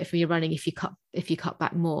benefit from your running if you cut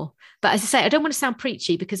back more. But as I say, I don't want to sound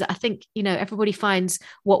preachy, because I think everybody finds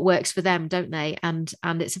what works for them, don't they? And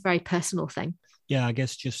it's a very personal thing. Yeah, I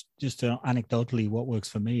guess just anecdotally, what works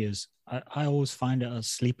for me is I always find a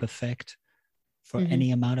sleep effect for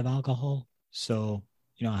any amount of alcohol. So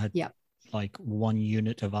I had like 1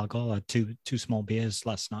 unit of alcohol. I had two small beers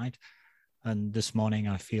last night, and this morning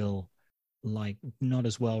I feel like not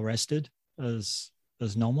as well rested as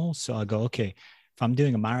as normal. So I go, okay, if I'm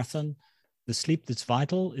doing a marathon, the sleep that's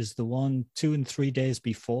vital is the 1, 2, and 3 days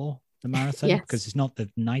before the marathon, because it's not the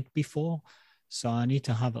night before. So I need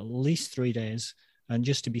to have at least 3 days, and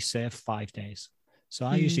just to be safe, 5 days. So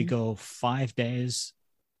I usually go 5 days,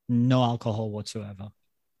 no alcohol whatsoever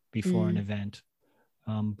before an event.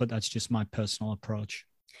 But that's just my personal approach.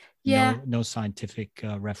 No scientific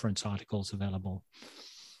reference articles available.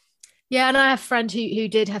 Yeah, and I have a friend who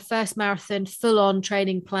did her first marathon full-on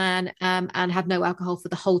training plan and had no alcohol for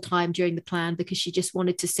the whole time during the plan, because she just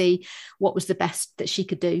wanted to see what was the best that she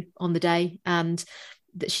could do on the day. And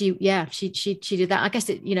that she did that. I guess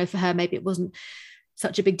for her, maybe it wasn't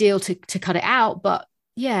such a big deal to cut it out, but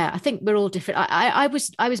yeah, I think we're all different. I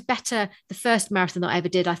was better the first marathon that I ever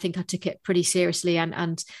did. I think I took it pretty seriously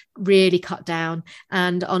and really cut down.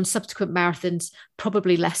 And on subsequent marathons,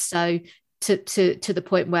 probably less so, to the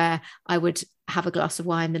point where I would have a glass of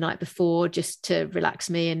wine the night before just to relax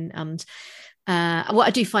me. And what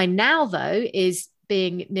I do find now, though, is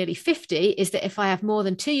being nearly 50, is that if I have more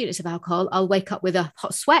than 2 units of alcohol, I'll wake up with a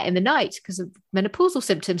hot sweat in the night because of menopausal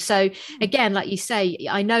symptoms. So again, like you say,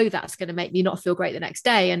 I know that's going to make me not feel great the next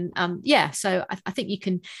day. And so I think you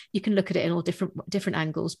can look at it in all different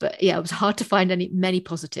angles. But yeah, it was hard to find many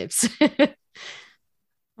positives.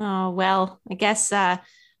 Oh, well, I guess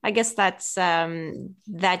that's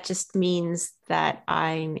that just means that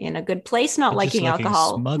I'm in a good place, not liking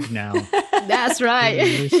alcohol. Smug now. That's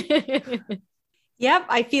right. Yep,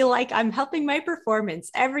 I feel like I'm helping my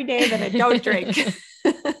performance every day that I don't drink.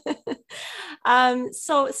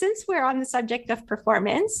 So since we're on the subject of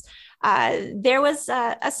performance, there was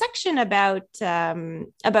a section about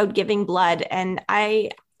giving blood, and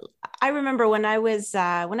I remember when I was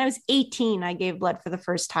 18, I gave blood for the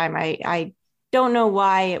first time. I don't know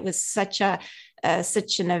why it was such an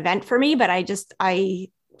event for me, but I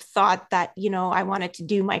thought that, I wanted to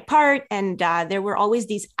do my part. And there were always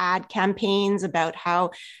these ad campaigns about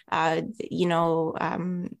how,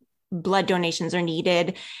 blood donations are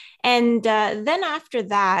needed. And then after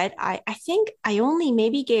that, I think I only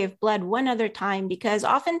maybe gave blood one other time, because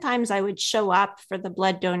oftentimes I would show up for the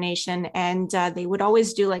blood donation and they would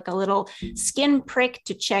always do like a little skin prick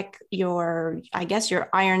to check your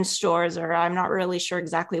iron stores, or I'm not really sure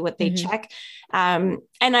exactly what they check. And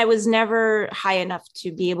I was never high enough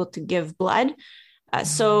to be able to give blood.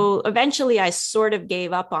 So eventually I sort of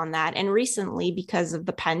gave up on that. And recently, because of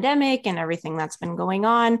the pandemic and everything that's been going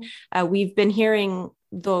on, we've been hearing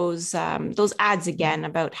those ads again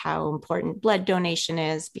about how important blood donation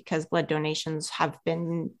is, because blood donations have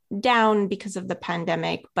been down because of the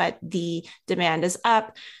pandemic, but the demand is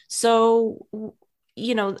up. So,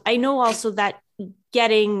 I know also that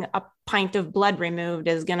getting a pint of blood removed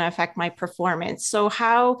is going to affect my performance. So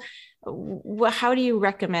how do you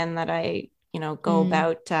recommend that I go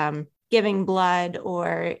about giving blood?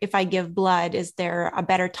 Or if I give blood, is there a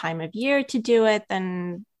better time of year to do it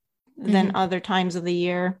than other times of the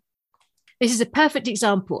year? This is a perfect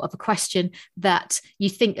example of a question that you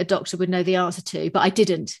think a doctor would know the answer to, but I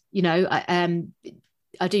didn't.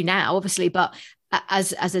 I do now, obviously, but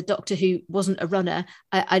as a doctor who wasn't a runner,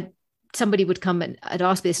 somebody would come and I'd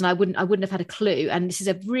ask me this, and I wouldn't have had a clue. And this is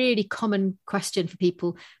a really common question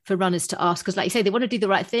for runners to ask, because like you say, they want to do the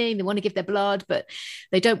right thing, they want to give their blood, but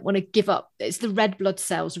they don't want to give up. It's the red blood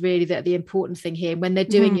cells really that are the important thing here. When they're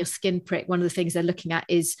doing your skin prick, one of the things they're looking at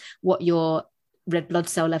is what your red blood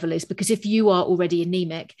cell level is, because if you are already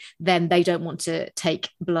anemic, then they don't want to take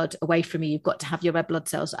blood away from you. You've got to have your red blood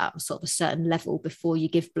cells at sort of a certain level before you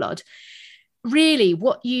give blood. Really,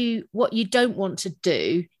 what you don't want to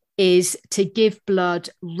do is to give blood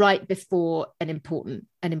right before an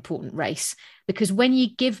important race, because when you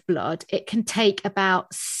give blood, it can take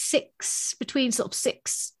about between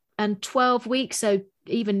 6 and 12 weeks, so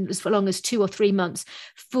even as long as 2 or 3 months,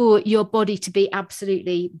 for your body to be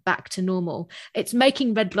absolutely back to normal. It's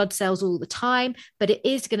making red blood cells all the time, but it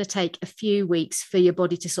is going to take a few weeks for your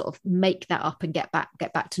body to sort of make that up and get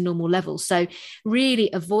back to normal levels. So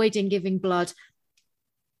really avoiding giving blood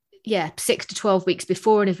 6 to 12 weeks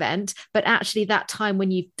before an event, but actually that time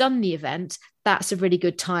when you've done the event, that's a really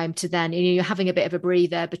good time to then, you're having a bit of a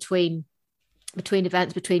breather between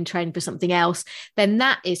events, between training for something else, then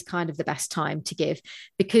that is kind of the best time to give.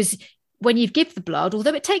 Because when you give the blood,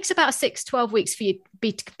 although it takes about 6 to 12 weeks for you to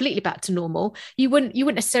be completely back to normal, you wouldn't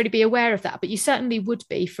necessarily be aware of that, but you certainly would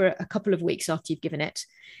be for a couple of weeks after you've given it.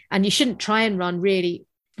 And you shouldn't try and run really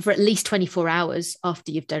for at least 24 hours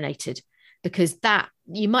after you've donated, because that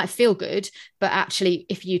you might feel good, but actually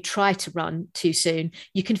if you try to run too soon,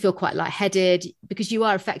 you can feel quite lightheaded, because you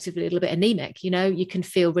are effectively a little bit anemic. You can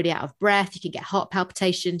feel really out of breath, you can get heart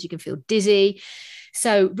palpitations, you can feel dizzy.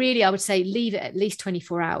 So really, I would say leave it at least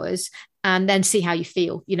 24 hours and then see how you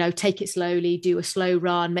feel. Take it slowly, do a slow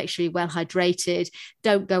run, make sure you're well hydrated.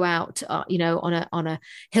 Don't go out, on a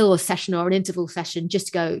hill session or an interval session.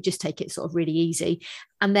 Just take it sort of really easy.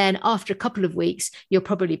 And then after a couple of weeks, you'll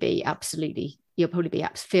probably feel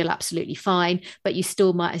absolutely fine, but you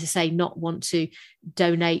still might, as I say, not want to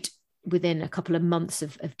donate within a couple of months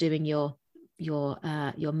of doing your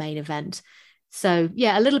main event. So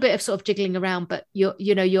yeah, a little bit of sort of jiggling around, but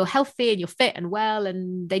you're healthy and you're fit and well,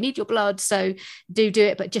 and they need your blood. So do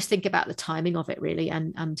it, but just think about the timing of it really,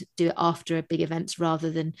 and do it after big events rather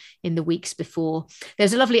than in the weeks before.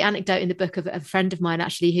 There's a lovely anecdote in the book of a friend of mine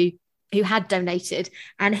actually who had donated,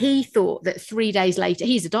 and he thought that 3 days later,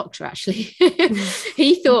 he's a doctor actually,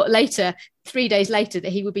 he thought 3 dadays later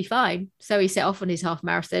that he would be fine. So he set off on his half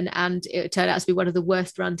marathon, and it turned out to be one of the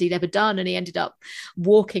worst runs he'd ever done. And he ended up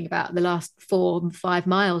walking about the last 4 or 5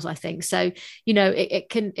 miles, I think. So,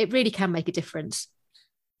 it really can make a difference.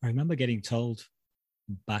 I remember getting told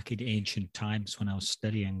back in ancient times when I was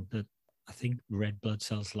studying that I think red blood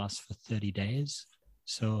cells last for 30 days.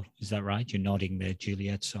 So is that right? You're nodding there,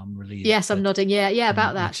 Juliet. So I'm really... Yes, I'm nodding. Yeah,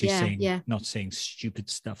 about that. Yeah. Not saying stupid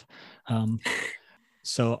stuff.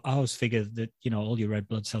 So I always figured that, all your red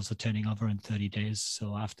blood cells are turning over in 30 days.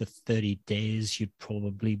 So after 30 days, you'd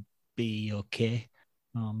probably be okay.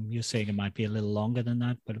 You're saying it might be a little longer than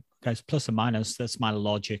that, but guys, plus or minus, that's my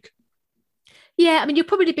logic. Yeah, I mean, you'll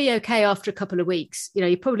probably be okay after a couple of weeks.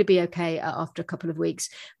 You'll probably be okay after a couple of weeks.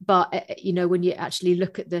 But, when you actually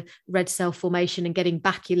look at the red cell formation and getting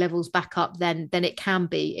back your levels back up, then it can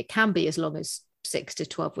be as long as 6 to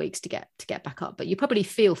 12 weeks to get back up. But you probably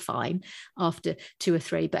feel fine after 2 or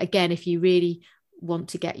 3. But again, if you really want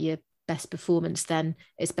to get your best performance, then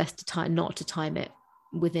it's best not to time it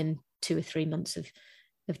within 2 or 3 months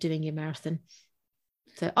of doing your marathon.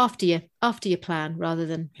 So after your plan rather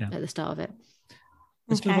than at the start of it.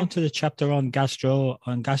 Let's move on to the chapter on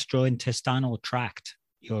gastrointestinal tract,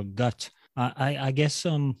 your gut. I guess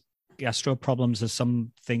gastro problems are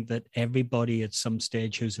something that everybody at some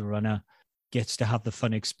stage who's a runner gets to have the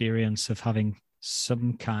fun experience of having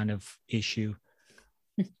some kind of issue.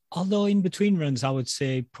 Although in between runs, I would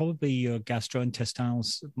say probably your gastrointestinal,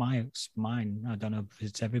 mine, I don't know if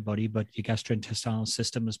it's everybody, but your gastrointestinal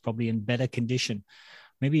system is probably in better condition.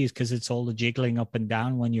 Maybe it's because it's all the jiggling up and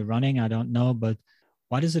down when you're running. I don't know, but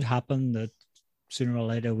why does it happen that sooner or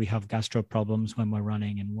later we have gastro problems when we're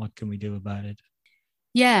running, and what can we do about it?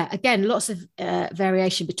 Yeah, again, lots of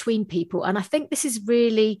variation between people. And I think this is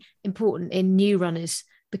really important in new runners,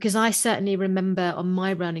 because I certainly remember on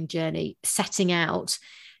my running journey setting out,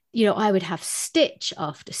 I would have stitch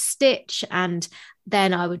after stitch, and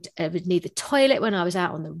then I would need the toilet when I was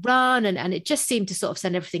out on the run, and it just seemed to sort of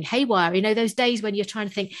send everything haywire. Those days when you're trying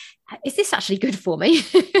to think, is this actually good for me?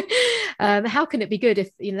 How can it be good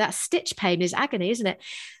if that stitch pain is agony, isn't it?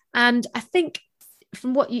 And I think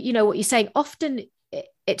from what what you're saying, often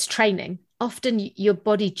it's training. Often your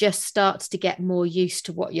body just starts to get more used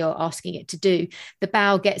to what you're asking it to do. The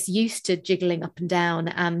bowel gets used to jiggling up and down,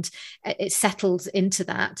 and it settles into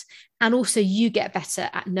that. And also you get better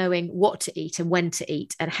at knowing what to eat and when to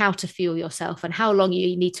eat and how to fuel yourself and how long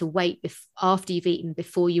you need to wait after you've eaten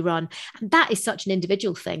before you run. And that is such an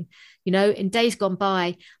individual thing. In days gone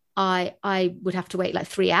by, I would have to wait like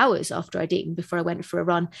 3 hours after I'd eaten before I went for a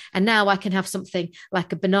run. And now I can have something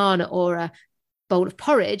like a banana or a bowl of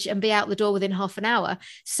porridge and be out the door within half an hour.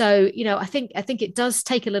 So, I think it does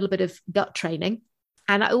take a little bit of gut training.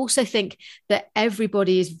 And I also think that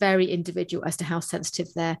everybody is very individual as to how sensitive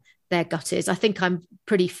their gut is. I think I'm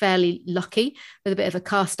pretty fairly lucky with a bit of a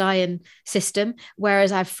cast iron system,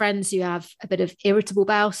 whereas I have friends who have a bit of irritable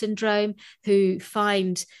bowel syndrome who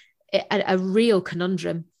find it a real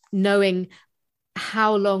conundrum knowing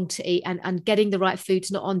how long to eat and getting the right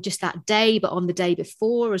foods, not on just that day, but on the day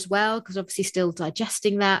before as well, because obviously still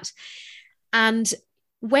digesting that. And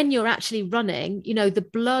when you're actually running, the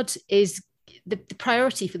blood is the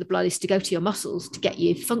priority for the blood is to go to your muscles to get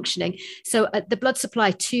you functioning. So the blood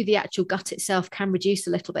supply to the actual gut itself can reduce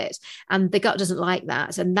a little bit, and the gut doesn't like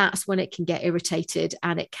that. And that's when it can get irritated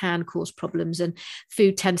and it can cause problems. And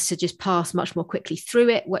food tends to just pass much more quickly through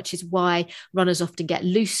it, which is why runners often get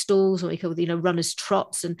loose stools, or we call, runner's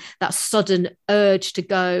trots, and that sudden urge to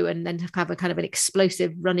go and then have a kind of an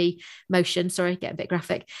explosive runny motion. Sorry, get a bit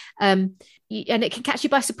graphic. And it can catch you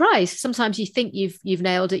by surprise. Sometimes you think you've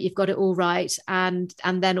nailed it, you've got it all right, and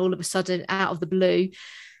then all of a sudden, out of the blue,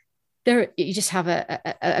 you just have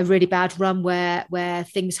a really bad run where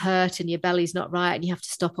things hurt and your belly's not right, and you have to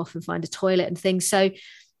stop off and find a toilet and things. So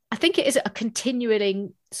I think it is a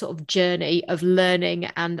continuing sort of journey of learning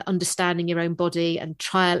and understanding your own body, and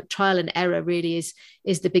trial and error really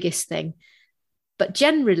is the biggest thing. But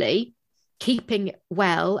generally, keeping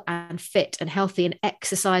well and fit and healthy and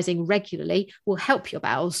exercising regularly will help your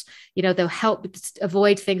bowels. They'll help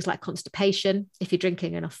avoid things like constipation if you're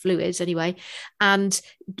drinking enough fluids anyway, and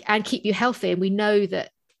keep you healthy. And we know that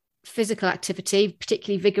physical activity,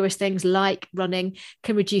 particularly vigorous things like running,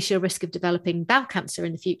 can reduce your risk of developing bowel cancer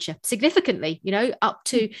in the future significantly, up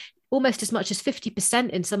to almost as much as 50%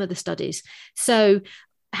 in some of the studies. So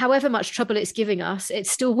however much trouble it's giving us, it's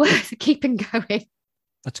still worth keeping going.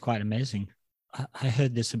 That's quite amazing. I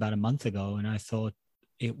heard this about a month ago, and I thought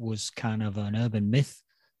it was kind of an urban myth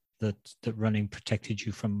that running protected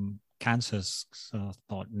you from cancers. So I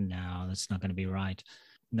thought, no, that's not going to be right.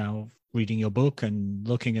 Now, reading your book and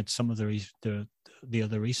looking at some of the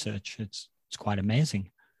other research, it's quite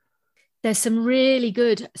amazing. There's some really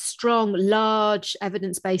good, strong, large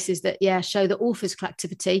evidence bases that, show that all physical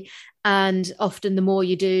activity, and often the more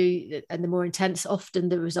you do and the more intense, often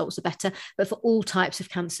the results are better, but for all types of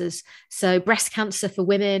cancers. So breast cancer for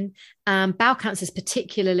women, bowel cancers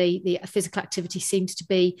particularly, the physical activity seems to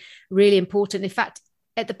be really important. In fact,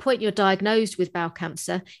 at the point you're diagnosed with bowel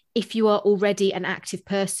cancer, if you are already an active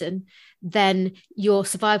person, then your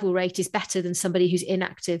survival rate is better than somebody who's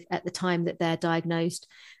inactive at the time that they're diagnosed.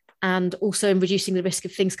 And also in reducing the risk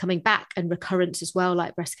of things coming back and recurrence as well,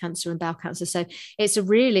 like breast cancer and bowel cancer. So it's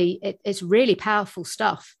really powerful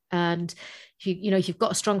stuff. And if you've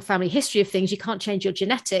got a strong family history of things, you can't change your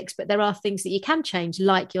genetics, but there are things that you can change,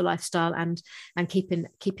 like your lifestyle and keeping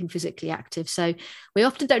physically active. So we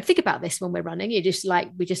often don't think about this when we're running. We just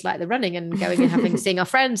like the running and going and seeing our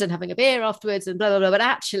friends and having a beer afterwards and blah, blah, blah. But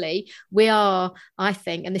actually we are, I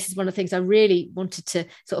think, and this is one of the things I really wanted to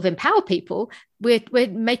sort of empower people, we're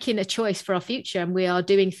making a choice for our future, and we are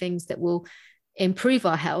doing things that will improve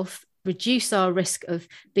our health, reduce our risk of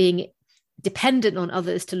being dependent on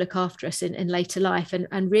others to look after us in later life,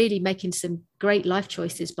 and really making some great life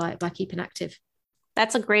choices by keeping active.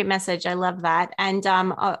 That's a great message. I love that. And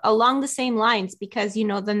along the same lines, because, the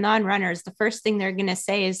non-runners, the first thing they're going to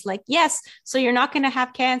say is like, yes, so you're not going to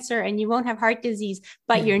have cancer and you won't have heart disease,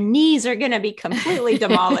 but your knees are going to be completely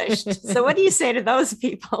demolished. So what do you say to those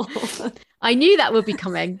people? I knew that would be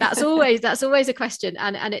coming. That's always a question.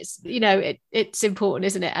 And it's, it's important,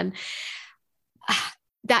 isn't it? And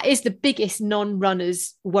that is the biggest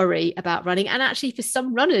non-runners' worry about running. And actually for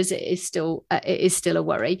some runners, it is still a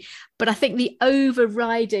worry. But I think the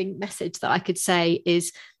overriding message that I could say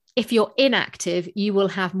is, if you're inactive, you will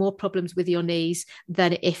have more problems with your knees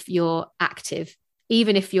than if you're active,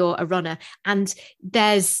 even if you're a runner. And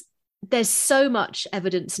there's so much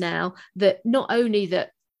evidence now that not only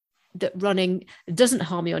that running doesn't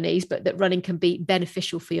harm your knees, but that running can be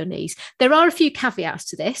beneficial for your knees. There are a few caveats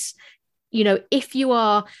to this. If you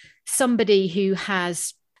are somebody who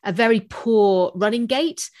has a very poor running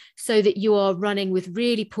gait, so that you are running with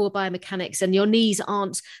really poor biomechanics and your knees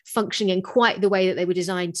aren't functioning in quite the way that they were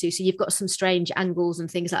designed to, so you've got some strange angles and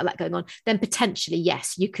things like that going on, then potentially,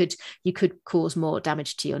 yes, you could cause more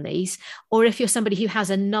damage to your knees. Or if you're somebody who has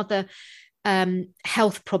another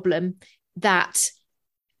health problem that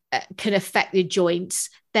can affect your joints,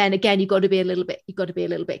 then again, you've got to be a little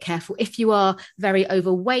bit careful. If you are very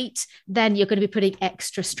overweight, then you're going to be putting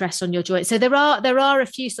extra stress on your joints. So there are a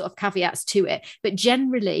few sort of caveats to it, but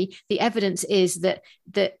generally the evidence is that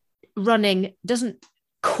running doesn't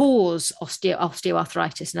cause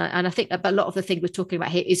osteoarthritis. And I think a lot of the thing we're talking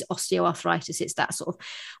about here is osteoarthritis. It's that sort of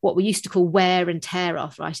what we used to call wear and tear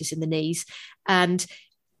arthritis in the knees. And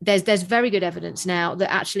there's very good evidence now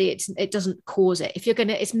that actually it doesn't cause it.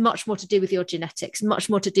 It's much more to do with your genetics, much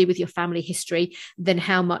more to do with your family history than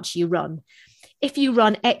how much you run. If you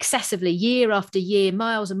run excessively year after year,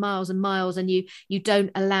 miles and miles and miles, and you don't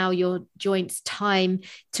allow your joints time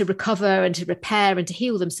to recover and to repair and to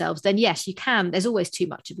heal themselves, then yes, you can. There's always too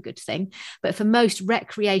much of a good thing. But for most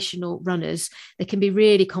recreational runners, they can be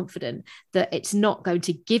really confident that it's not going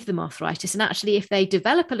to give them arthritis. And actually, if they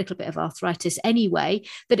develop a little bit of arthritis anyway,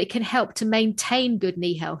 that it can help to maintain good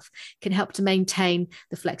knee health, can help to maintain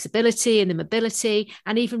the flexibility and the mobility,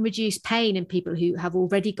 and even reduce pain in people who have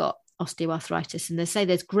already got osteoarthritis. And they say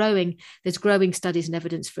there's growing studies and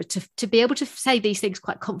evidence for it to be able to say these things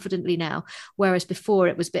quite confidently now, whereas before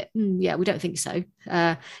it was a bit yeah, we don't think so.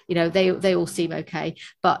 They all seem okay,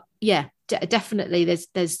 but yeah, definitely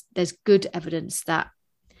there's good evidence that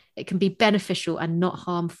it can be beneficial and not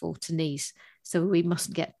harmful to knees, so we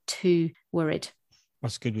mustn't get too worried.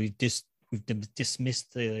 That's good. we've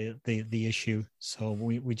dismissed the issue. So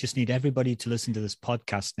we just need everybody to listen to this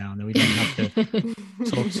podcast now, and we don't have to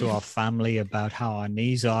talk to our family about how our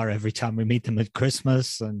knees are every time we meet them at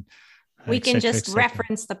Christmas, and we can just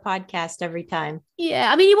reference the podcast every time.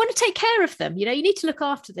 Yeah, I mean, you want to take care of them. You know, you need to look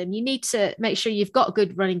after them. You need to make sure you've got a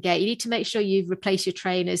good running gait. You need to make sure you've replaced your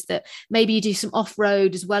trainers, that maybe you do some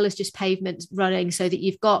off-road as well as just pavement running, so that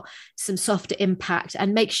you've got some softer impact,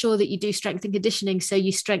 and make sure that you do strength and conditioning, so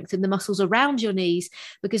you strengthen the muscles around your knees,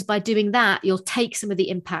 because by doing that, you'll take some of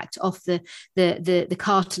the impact off the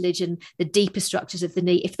cartilage and the deeper structures of the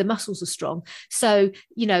knee if the muscles are strong. So,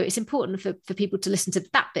 you know, it's important for people to listen to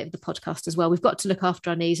that bit of the podcast as well. We've got to look after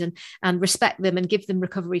our knees and respect them and give them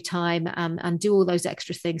recovery time, and do all those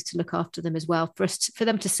extra things to look after them as well, for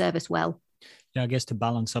them to serve us well. Yeah, I guess to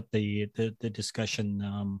balance up the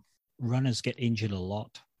discussion, runners get injured a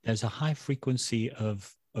lot. There's a high frequency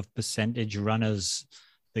of percentage runners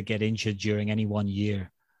that get injured during any one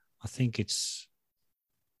year. I think it's,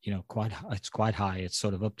 you know, quite high. It's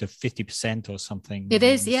sort of up to 50% or something. It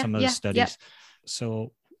is, yeah. Some of the studies. Yeah.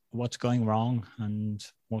 So what's going wrong, and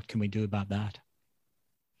what can we do about that?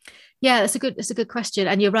 Yeah, that's a good question.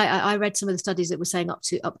 And you're right. I read some of the studies that were saying up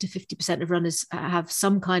to 50% of runners have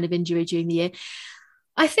some kind of injury during the year.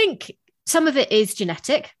 I think some of it is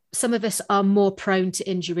genetic. Some of us are more prone to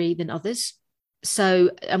injury than others. So,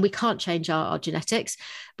 and we can't change our genetics,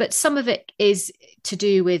 but some of it is to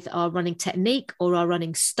do with our running technique or our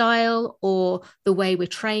running style or the way we're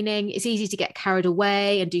training. It's easy to get carried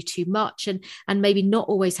away and do too much, and maybe not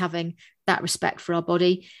always having that respect for our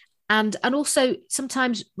body. And also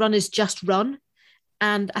sometimes runners just run.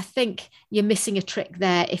 And I think you're missing a trick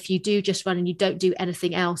there if you do just run and you don't do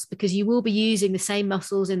anything else, because you will be using the same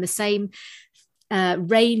muscles in the same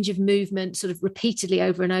range of movement sort of repeatedly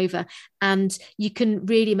over and over. And you can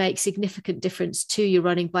really make significant difference to your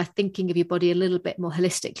running by thinking of your body a little bit more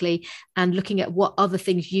holistically and looking at what other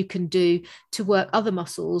things you can do to work other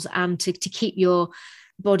muscles and to keep your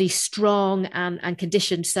body strong and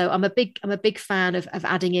conditioned. So I'm a big fan of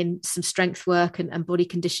adding in some strength work and body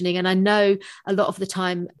conditioning. And I know a lot of the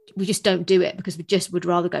time we just don't do it because we just would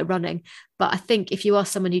rather go running. But I think if you are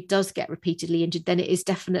someone who does get repeatedly injured, then it is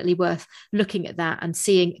definitely worth looking at that and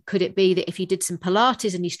seeing, could it be that if you did some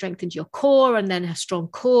Pilates and you strengthened your core and then a strong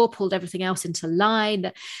core pulled everything else into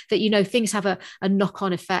line, that you know, things have a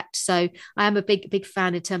knock-on effect. So I am a big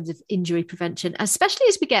fan in terms of injury prevention, especially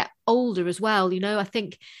as we get older as well. You know, I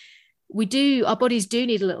think our bodies do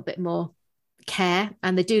need a little bit more care,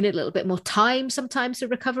 and they do need a little bit more time sometimes for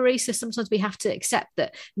recovery. So sometimes we have to accept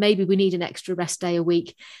that maybe we need an extra rest day a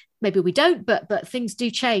week, maybe we don't, but things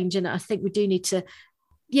do change, and I think we do need to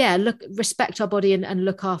respect our body and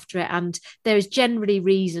look after it. And there is generally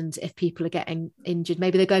reasons if people are getting injured.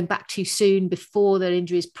 Maybe they're going back too soon before their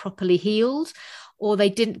injury is properly healed, or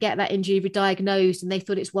they didn't get that injury diagnosed and they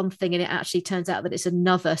thought it's one thing and it actually turns out that it's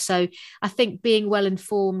another. So I think being well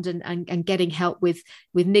informed and getting help with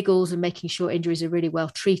niggles and making sure injuries are really well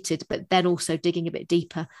treated, but then also digging a bit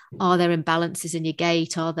deeper. Are there imbalances in your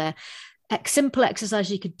gait? Are there simple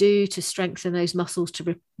exercises you could do to strengthen those muscles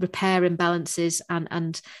to repair imbalances,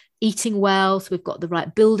 and eating well, so we've got the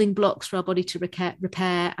right building blocks for our body to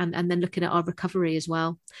repair, and then looking at our recovery as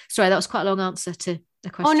well. Sorry, that was quite a long answer to the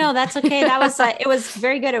question. Oh no, that's okay. That was it was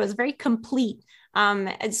very good. It was very complete.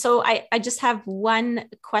 And so I just have one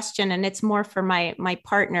question, and it's more for my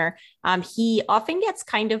partner. He often gets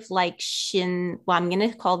kind of like I'm going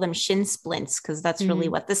to call them shin splints, because that's really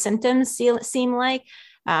what the symptoms seem like.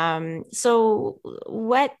 So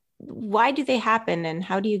why do they happen, and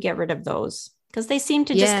how do you get rid of those? Because they seem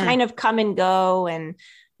to just kind of come and go, and,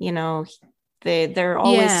 you know, they're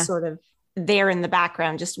always sort of there in the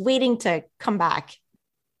background, just waiting to come back.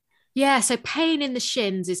 Yeah. So pain in the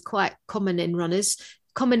shins is quite common in runners,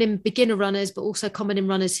 common in beginner runners, but also common in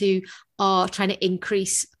runners who are trying to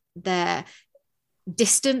increase their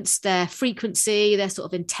distance, their frequency, their sort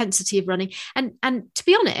of intensity of running. And to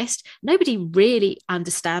be honest, nobody really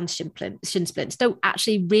understands shin splints, don't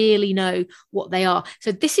actually really know what they are.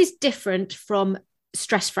 So this is different from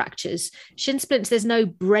stress fractures. Shin splints, there's no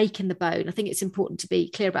break in the bone. I think it's important to be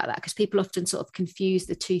clear about that, because people often sort of confuse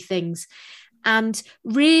the two things. And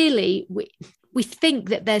really, we think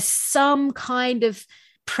that there's some kind of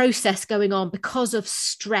process going on because of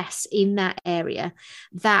stress in that area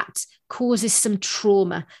that causes some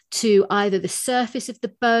trauma to either the surface of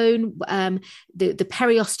the bone, the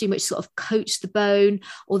periosteum, which sort of coats the bone,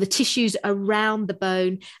 or the tissues around the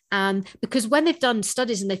bone. And because when they've done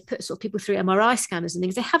studies and they've put sort of people through MRI scanners and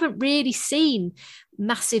things, they haven't really seen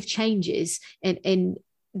massive changes in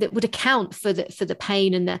that would account for the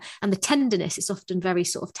pain and the tenderness. It's often very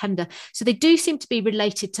sort of tender. So they do seem to be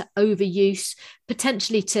related to overuse,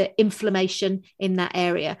 potentially to inflammation in that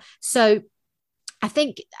area. So I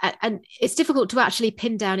think, and it's difficult to actually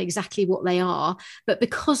pin down exactly what they are, but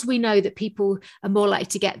because we know that people are more likely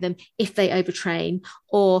to get them if they overtrain,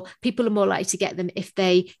 or people are more likely to get them if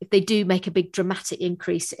they do make a big dramatic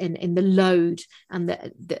increase in the load and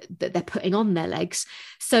that they're putting on their legs.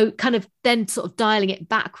 So kind of then sort of dialing it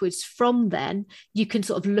backwards from then, you can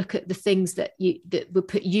sort of look at the things that would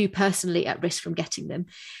put you personally at risk from getting them.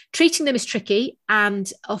 Treating them is tricky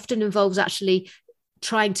and often involves actually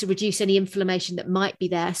trying to reduce any inflammation that might be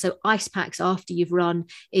there. So ice packs after you've run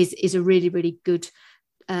is a really, really good,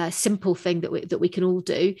 simple thing that we can all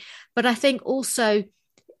do. But I think also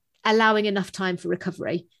allowing enough time for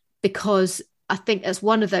recovery, because I think that's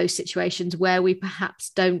one of those situations where we perhaps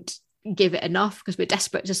don't give it enough because we're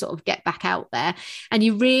desperate to sort of get back out there. And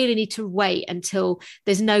you really need to wait until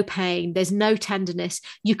there's no pain, there's no tenderness.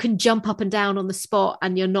 You can jump up and down on the spot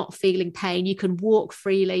and you're not feeling pain. You can walk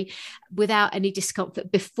freely without any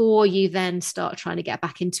discomfort before you then start trying to get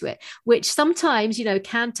back into it, which sometimes,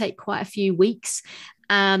 can take quite a few weeks.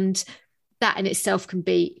 And that in itself can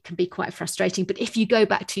be quite frustrating. But if you go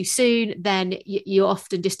back too soon, then you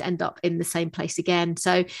often just end up in the same place again.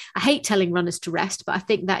 So I hate telling runners to rest, but I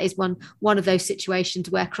think that is one of those situations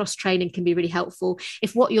where cross training can be really helpful.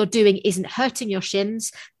 If what you're doing isn't hurting your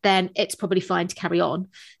shins, then it's probably fine to carry on.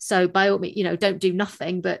 So by all means, don't do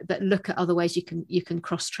nothing, but look at other ways you can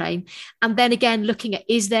cross train. And then again, looking at,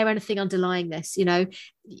 is there anything underlying this?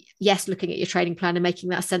 Yes, looking at your training plan and making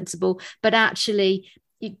that sensible, but actually,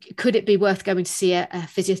 could it be worth going to see a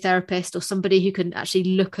physiotherapist or somebody who can actually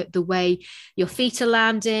look at the way your feet are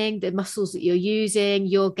landing, the muscles that you're using,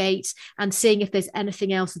 your gait, and seeing if there's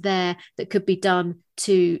anything else there that could be done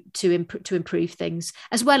to improve things,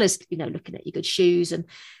 as well as looking at your good shoes. And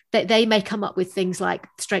they may come up with things like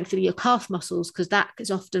strengthening your calf muscles, because that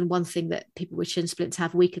is often one thing that people with shin splints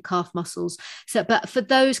have, weaker calf muscles. So, but for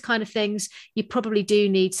those kind of things, you probably do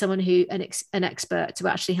need someone an expert to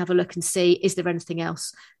actually have a look and see, is there anything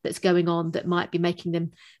else that's going on that might be making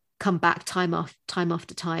them come back time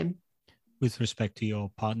after time. With respect to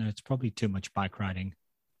your partner, it's probably too much bike riding.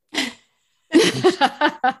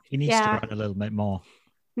 He needs to run a little bit more.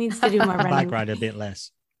 Needs to do more running. Bike ride a bit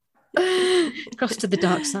less. Cross to the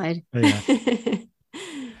dark side. Yeah.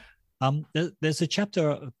 There's a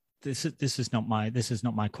chapter. This is not my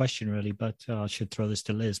question really, but I should throw this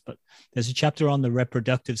to Liz. But there's a chapter on the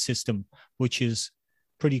reproductive system, which is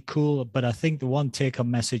pretty cool. But I think the one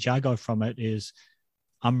take-home message I got from it is,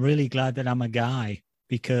 I'm really glad that I'm a guy,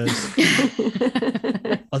 because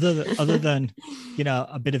other than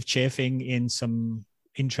a bit of chafing in some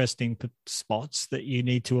interesting spots that you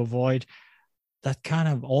need to avoid, that kind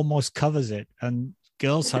of almost covers it. And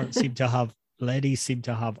ladies seem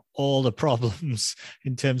to have all the problems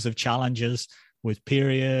in terms of challenges with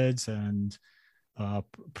periods and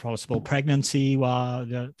possible pregnancy.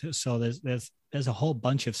 So there's a whole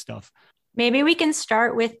bunch of stuff. Maybe we can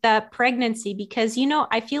start with the pregnancy, because,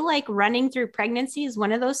 I feel like running through pregnancy is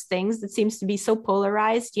one of those things that seems to be so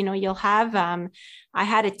polarized. You'll have, I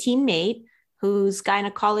had a teammate who's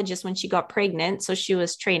gynecologist when she got pregnant. So she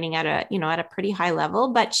was training at a pretty high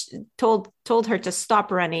level, but she told her to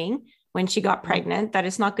stop running when she got pregnant, that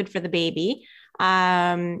it's not good for the baby.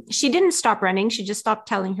 She didn't stop running. She just stopped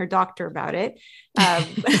telling her doctor about it.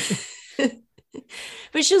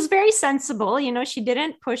 But she was very sensible. She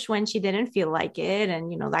didn't push when she didn't feel like it,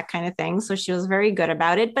 and, that kind of thing. So she was very good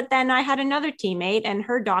about it. But then I had another teammate, and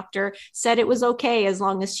her doctor said it was okay as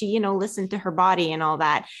long as she, listened to her body and all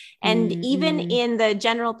that. And even in the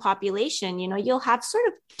general population, you'll have sort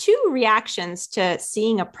of two reactions to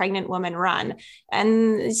seeing a pregnant woman run.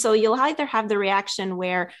 And so you'll either have the reaction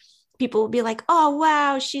where people will be like, oh,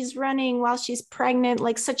 wow, she's running while she's pregnant,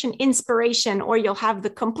 like such an inspiration. Or you'll have the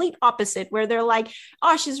complete opposite where they're like,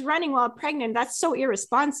 oh, she's running while pregnant. That's so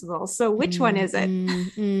irresponsible. So which one is it?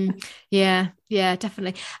 Yeah,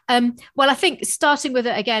 definitely. Well, I think starting with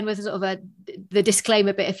it again, with sort of the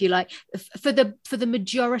disclaimer bit, if you like, for the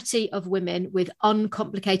majority of women with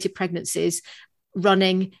uncomplicated pregnancies,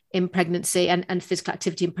 running in pregnancy and physical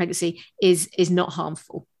activity in pregnancy is not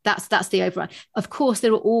harmful. That's the override. Of course,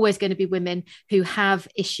 there are always going to be women who have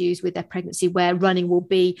issues with their pregnancy where running will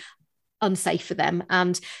be unsafe for them.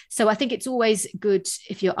 And so I think it's always good,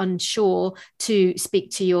 if you're unsure, to speak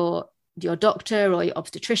to your doctor or your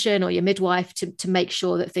obstetrician or your midwife to make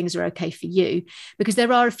sure that things are okay for you, because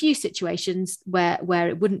there are a few situations where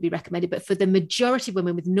it wouldn't be recommended. But for the majority of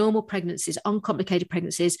women with normal pregnancies, uncomplicated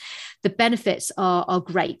pregnancies, the benefits are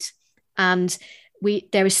great. And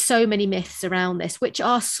there is so many myths around this, which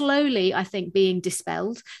are slowly, I think, being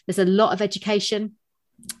dispelled. There's a lot of education,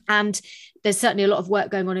 and there's certainly a lot of work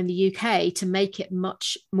going on in the UK to make it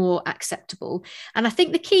much more acceptable. And I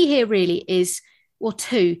think the key here really is, or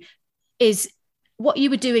two, is what you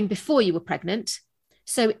were doing before you were pregnant.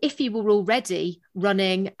 So if you were already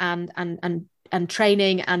running and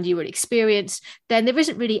training and you were experienced, then there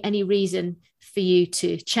isn't really any reason for you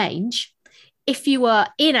to change. If you are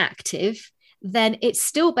inactive, then it's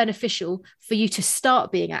still beneficial for you to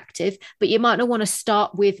start being active, but you might not want to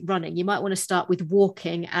start with running. You might want to start with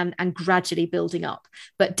walking and gradually building up.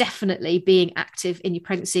 But definitely being active in your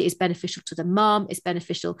pregnancy is beneficial to the mom, it's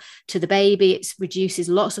beneficial to the baby, it reduces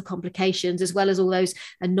lots of complications, as well as all those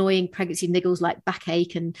annoying pregnancy niggles like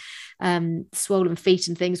backache and swollen feet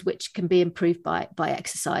and things, which can be improved by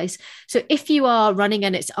exercise. So if you are running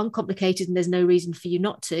and it's uncomplicated and there's no reason for you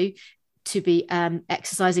not to be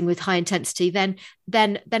exercising with high intensity,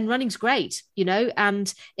 then running's great,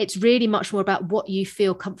 and it's really much more about what you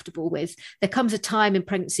feel comfortable with. There comes a time in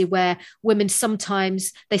pregnancy where women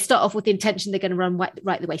sometimes they start off with the intention they're going to run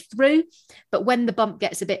right the way through, but when the bump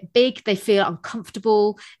gets a bit big, they feel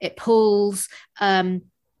uncomfortable, it pulls,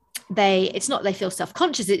 it's not they feel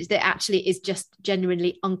self-conscious, it actually is just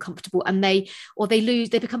genuinely uncomfortable, and they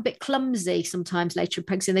become a bit clumsy sometimes later in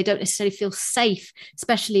pregnancy, and they don't necessarily feel safe,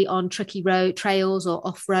 especially on tricky road trails or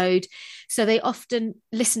off-road. So they often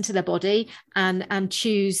listen to their body and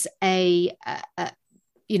choose an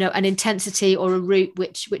intensity or a route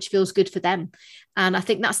which feels good for them. And I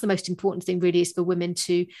think that's the most important thing really, is for women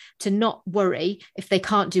to not worry if they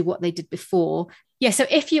can't do what they did before. Yeah, so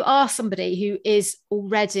if you are somebody who is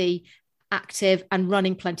already active and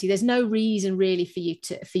running plenty, there's no reason really for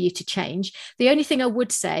you to change. The only thing I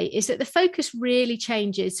would say is that the focus really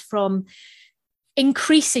changes from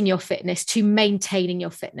increasing your fitness to maintaining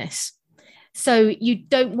your fitness. So you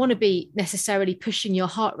don't want to be necessarily pushing your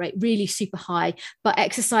heart rate really super high, but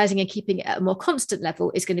exercising and keeping it at a more constant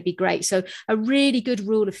level is going to be great. So a really good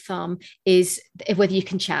rule of thumb is whether you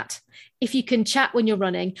can chat. If you can chat when you're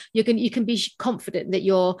running, you can be confident that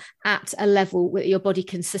you're at a level where your body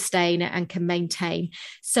can sustain and can maintain.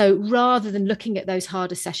 So rather than looking at those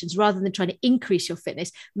harder sessions, rather than trying to increase your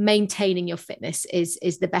fitness, maintaining your fitness is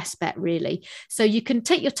the best bet really. So you can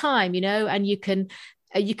take your time, and you can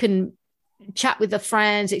chat with the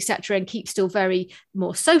friends, etc., and keep still very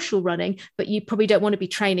more social running, but you probably don't want to be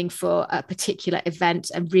training for a particular event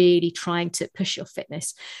and really trying to push your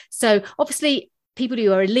fitness. So obviously people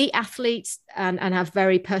who are elite athletes and have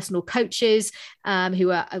very personal coaches who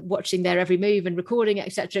are watching their every move and recording it,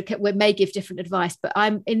 etc., may give different advice. But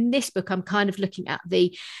in this book, I'm kind of looking at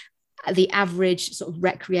the average sort of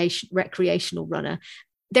recreational runner.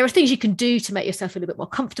 There are things you can do to make yourself a little bit more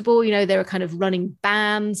comfortable. There are kind of running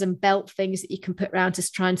bands and belt things that you can put around to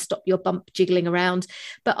try and stop your bump jiggling around.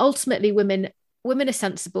 But ultimately, women are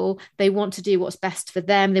sensible. They want to do what's best for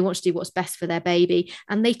them. They want to do what's best for their baby.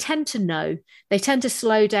 And they tend to know. They tend to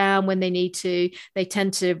slow down when they need to. They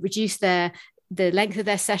tend to reduce the length of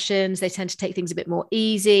their sessions. They tend to take things a bit more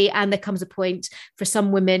easy. And there comes a point for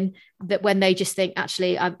some women that when they just think,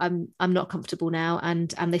 actually, I'm not comfortable now,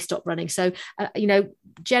 and they stop running. So,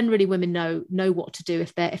 generally women know what to do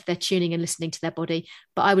if they're tuning and listening to their body.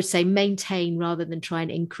 But I would say maintain rather than try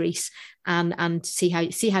and increase, and see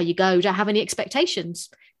how you go. Don't have any expectations.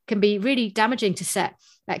 It can be really damaging to set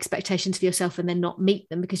expectations for yourself and then not meet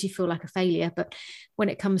them because you feel like a failure. But when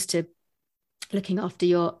it comes to looking after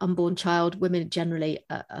your unborn child, women generally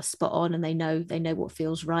are spot on, and they know what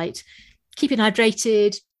feels right. Keeping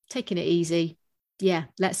hydrated, taking it easy. Yeah,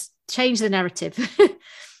 let's change the narrative.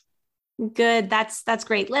 Good. That's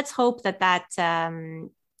great. Let's hope that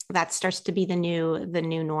starts to be the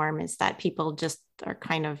new norm, is that people just are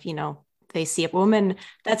kind of, they see a woman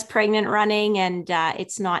that's pregnant running, and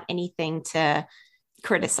it's not anything to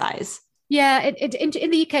criticize. Yeah, in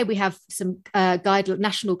the UK, we have some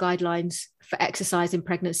national guidelines for exercise in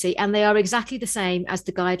pregnancy, and they are exactly the same as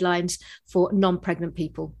the guidelines for non-pregnant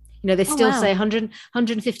people. They still say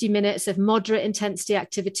 150 minutes of moderate intensity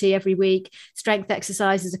activity every week, strength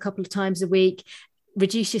exercises a couple of times a week,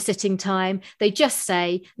 reduce your sitting time. They just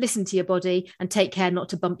say, listen to your body and take care not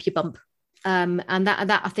to bump your bump. And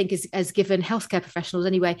that I think has given healthcare professionals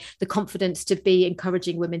anyway the confidence to be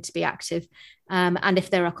encouraging women to be active. And if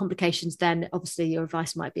there are complications, then obviously your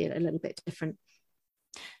advice might be a little bit different.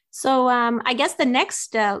 So I guess the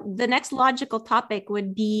next logical topic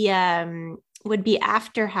would be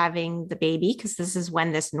after having the baby, because this is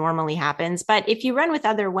when this normally happens. But if you run with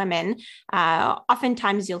other women,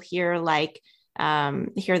 oftentimes you'll hear like,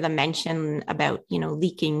 hear them mention about,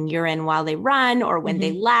 leaking urine while they run or when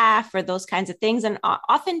they laugh or those kinds of things. And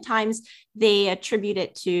oftentimes they attribute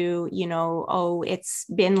it to, oh, it's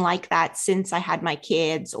been like that since I had my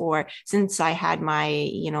kids, or since I had my,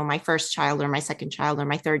 my first child or my second child or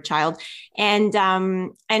my third child. And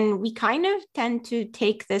we kind of tend to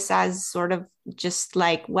take this as sort of just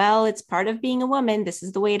like, well, it's part of being a woman. This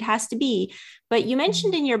is the way it has to be. But you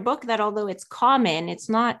mentioned in your book that although it's common, it's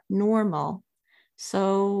not normal.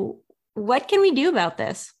 So what can we do about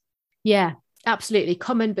this? Yeah, absolutely.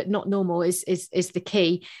 Common but not normal is the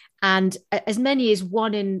key. And as many as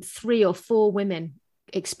 1 in 3 or 4 women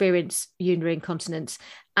experience urinary incontinence.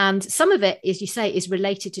 And some of it, as you say, is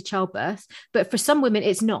related to childbirth, but for some women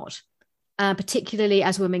it's not. Particularly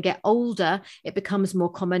as women get older, it becomes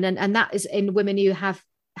more common. And that is in women who have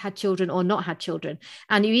had children or not had children.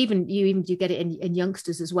 And you get it in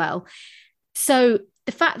youngsters as well. So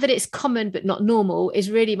the fact that it's common but not normal is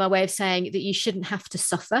really my way of saying that you shouldn't have to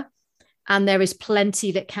suffer. And there is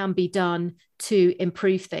plenty that can be done to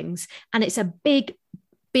improve things. And it's a big,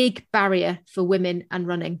 big barrier for women and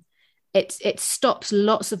running. It stops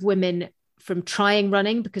lots of women from trying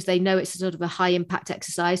running because they know it's a sort of a high impact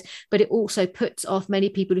exercise, but it also puts off many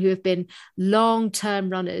people who have been long-term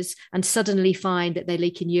runners and suddenly find that they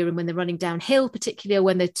leak in urine when they're running downhill, particularly, or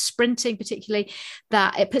when they're sprinting, particularly,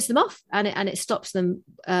 that it puts them off and it stops them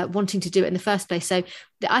wanting to do it in the first place. So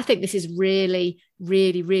I think this is really,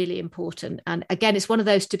 really, really important. And again, it's one of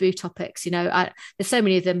those taboo topics, there's so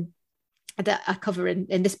many of them that I cover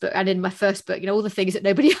in this book and in my first book, all the things that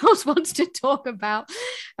nobody else wants to talk about.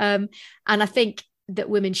 And I think that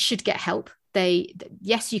women should get help.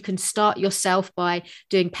 Yes, you can start yourself by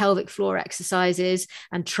doing pelvic floor exercises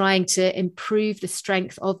and trying to improve the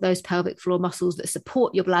strength of those pelvic floor muscles that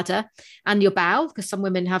support your bladder and your bowel, because some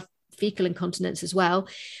women have fecal incontinence as well.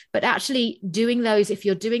 But actually doing those, if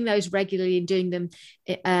you're doing those regularly and doing them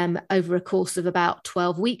over a course of about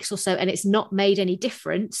 12 weeks or so, and it's not made any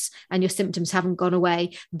difference and your symptoms haven't gone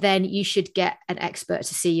away, then you should get an expert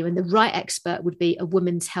to see you. And the right expert would be a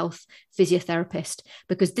women's health physiotherapist,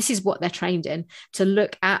 because this is what they're trained in, to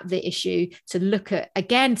look at the issue, to look at,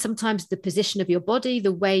 again, sometimes the position of your body,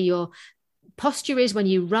 the way your posture is when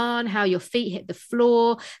you run, how your feet hit the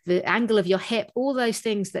floor, the angle of your hip, all those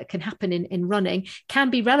things that can happen in running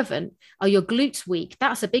can be relevant. Are your glutes weak?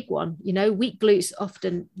 That's a big one. Weak glutes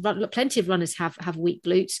often, plenty of runners have weak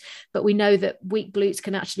glutes, but we know that weak glutes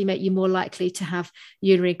can actually make you more likely to have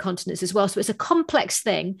urinary incontinence as well. So it's a complex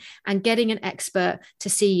thing, and getting an expert to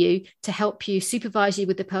see you, to help you, supervise you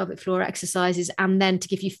with the pelvic floor exercises, and then to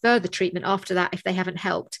give you further treatment after that if they haven't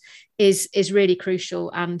helped is really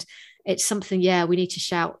crucial. And it's something, we need to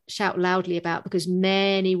shout loudly about, because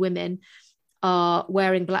many women are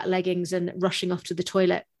wearing black leggings and rushing off to the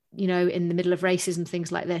toilet, in the middle of races and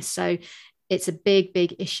things like this. So it's a big,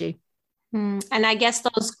 big issue. And I guess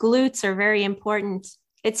those glutes are very important.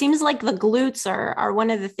 It seems like the glutes are one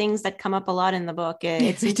of the things that come up a lot in the book.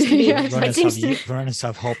 Runners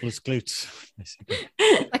have hopeless glutes.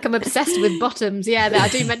 Like, I'm obsessed with bottoms. Yeah, I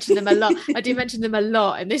do mention them a lot. I do mention them a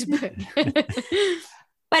lot in this book.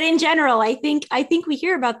 But in general, I think we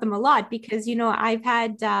hear about them a lot because,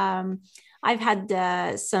 I've had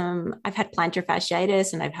plantar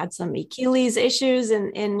fasciitis and I've had some Achilles issues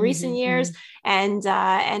in recent years. And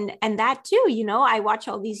that too, I watch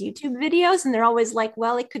all these YouTube videos and they're always like,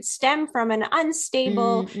 well, it could stem from an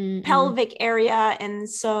unstable pelvic area. And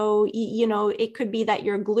so, it could be that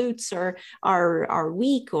your glutes are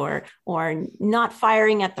weak or not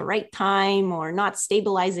firing at the right time or not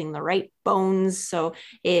stabilizing the right bones. So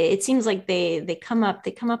it seems like they come up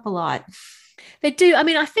a lot. They do. I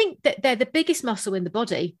mean, I think that they're the biggest muscle in the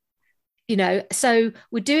body, so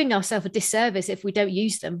we're doing ourselves a disservice if we don't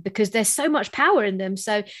use them, because there's so much power in them.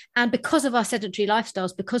 So, and because of our sedentary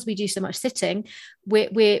lifestyles, because we do so much sitting,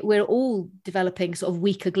 we're all developing sort of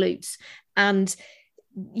weaker glutes. And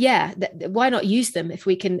why not use them if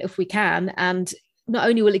we can? And not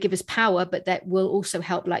only will it give us power, but that will also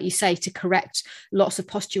help, like you say, to correct lots of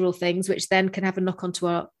postural things, which then can have a knock onto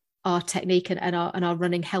our technique and our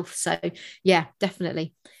running health. So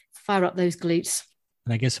definitely fire up those glutes.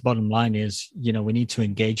 And I guess the bottom line is, we need to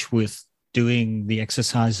engage with doing the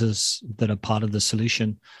exercises that are part of the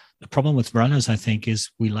solution. The problem with runners, I think, is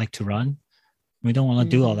we like to run. We don't want to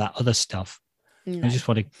do all that other stuff. No. I just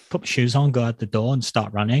want to put my shoes on, go out the door and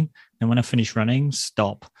start running. And when I finish running,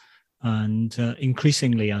 stop. And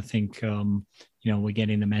increasingly, I think, we're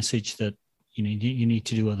getting the message that, you need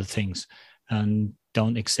to do other things, and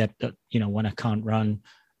don't accept that, when I can't run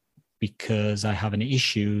because I have an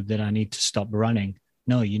issue, that I need to stop running.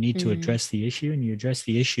 No, you need to address the issue, and you address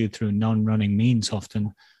the issue through non-running means,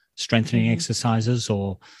 often strengthening exercises,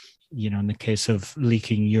 or, in the case of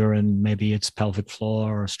leaking urine, maybe it's pelvic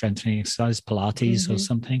floor or strengthening exercise, Pilates or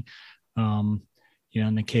something.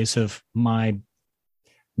 In the case of my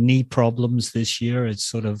knee problems this year, it's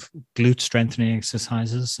sort of glute strengthening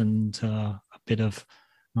exercises and a bit of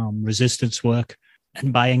resistance work.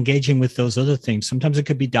 And by engaging with those other things, sometimes it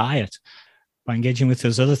could be diet. By engaging with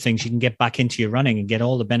those other things, you can get back into your running and get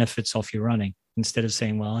all the benefits off your running, instead of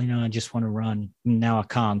saying, well, I just want to run. Now I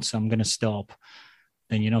can't, so I'm going to stop.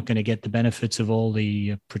 Then you're not going to get the benefits of all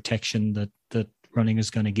the protection that running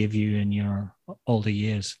is going to give you in your older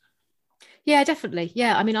years. Yeah, definitely.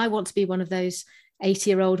 Yeah. I mean, I want to be one of those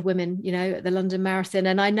 80-year-old women, at the London Marathon.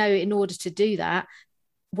 And I know in order to do that,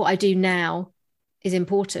 what I do now is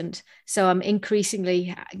important. So I'm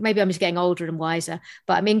increasingly, maybe I'm just getting older and wiser,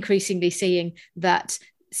 but I'm increasingly seeing that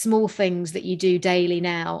small things that you do daily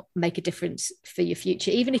now make a difference for your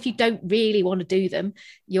future. Even if you don't really want to do them,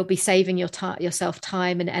 you'll be saving yourself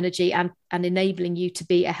time and energy, and enabling you to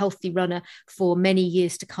be a healthy runner for many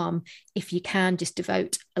years to come, if you can just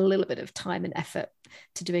devote a little bit of time and effort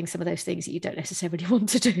to doing some of those things that you don't necessarily want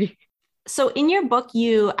to do. So in your book,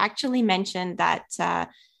 you actually mentioned that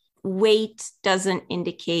weight doesn't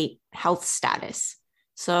indicate health status.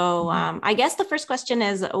 So I guess the first question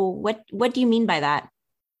is, what do you mean by that?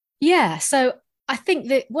 Yeah. So I think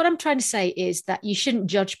that what I'm trying to say is that you shouldn't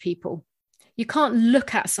judge people. You can't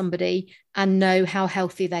look at somebody and know how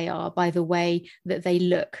healthy they are by the way that they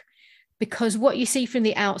look, because what you see from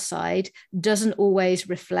the outside doesn't always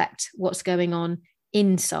reflect what's going on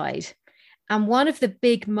inside. And one of the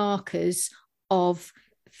big markers of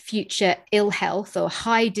future ill health or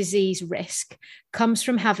high disease risk comes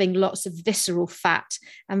from having lots of visceral fat.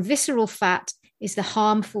 And visceral fat is the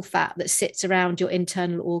harmful fat that sits around your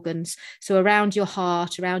internal organs. So around your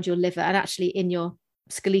heart, around your liver, and actually in your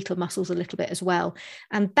skeletal muscles a little bit as well.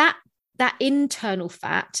 And that internal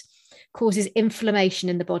fat causes inflammation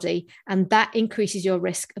in the body, and that increases your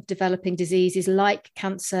risk of developing diseases like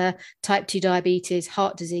cancer, type 2 diabetes,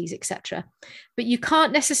 heart disease, etc. But you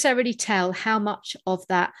can't necessarily tell how much of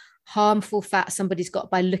that harmful fat somebody's got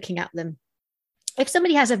by looking at them. If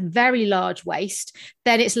somebody has a very large waist,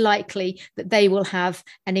 then it's likely that they will have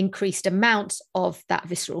an increased amount of that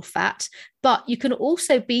visceral fat. But you can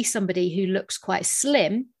also be somebody who looks quite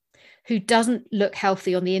slim, who doesn't look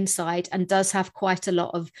healthy on the inside and does have quite a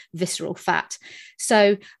lot of visceral fat.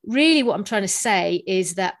 So really what I'm trying to say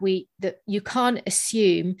is that you can't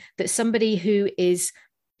assume that somebody who is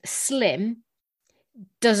slim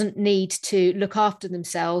doesn't need to look after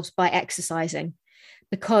themselves by exercising,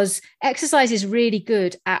 because exercise is really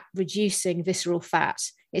good at reducing visceral fat.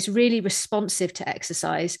 It's really responsive to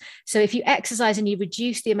exercise. So if you exercise and you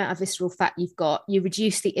reduce the amount of visceral fat you've got, you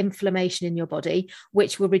reduce the inflammation in your body,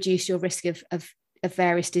 which will reduce your risk of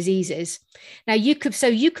various diseases. Now you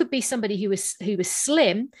could be somebody who was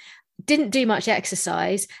slim, didn't do much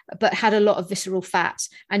exercise, but had a lot of visceral fat,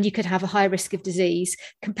 and you could have a high risk of disease,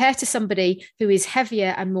 compared to somebody who is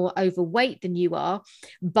heavier and more overweight than you are,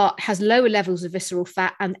 but has lower levels of visceral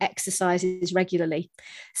fat and exercises regularly.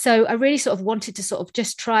 So I really sort of wanted to sort of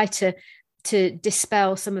just try to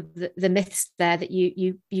dispel some of the myths there, that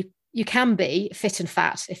you can be fit and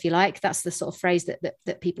fat, if you like. That's the sort of phrase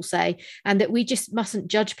that people say, and that we just mustn't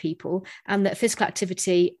judge people, and that physical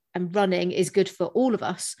activity and running is good for all of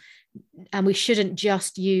us. And we shouldn't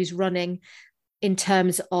just use running in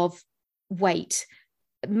terms of weight.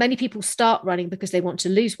 Many people start running because they want to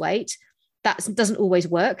lose weight. That doesn't always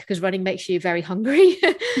work, because running makes you very hungry.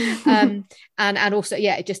 And also,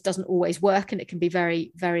 it just doesn't always work. And it can be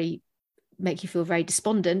very, very, make you feel very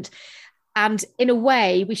despondent. And in a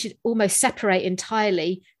way, we should almost separate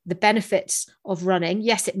entirely the benefits of running.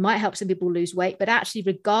 Yes, it might help some people lose weight, but actually,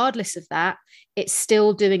 regardless of that, it's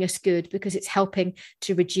still doing us good, because it's helping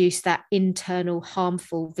to reduce that internal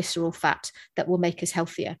harmful visceral fat that will make us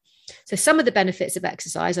healthier. So some of the benefits of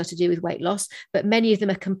exercise are to do with weight loss, but many of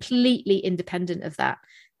them are completely independent of that.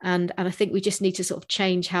 And I think we just need to sort of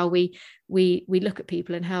change how we look at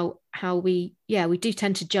people, and how we do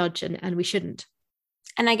tend to judge, and we shouldn't.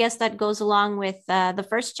 And I guess that goes along with the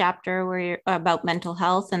first chapter where you're about mental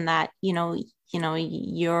health, and that, the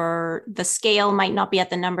scale might not be at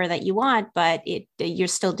the number that you want, but you're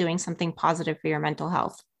still doing something positive for your mental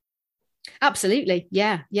health. Absolutely.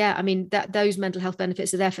 Yeah. I mean, those mental health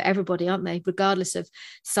benefits are there for everybody, aren't they? Regardless of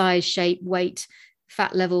size, shape, weight,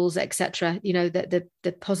 fat levels, etc.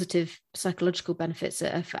 The positive psychological benefits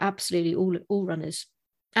are for absolutely all runners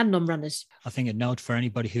and non-runners. I think a note for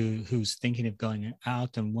anybody who's thinking of going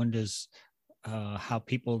out and wonders how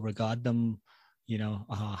people regard them,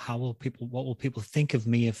 what will people think of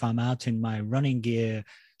me if I'm out in my running gear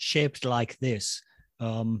shaped like this?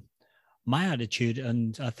 My attitude,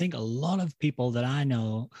 and I think a lot of people that I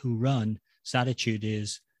know who run's attitude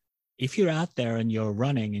is, if you're out there and you're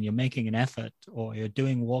running and you're making an effort, or you're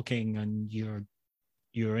doing walking and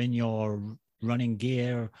you're in your running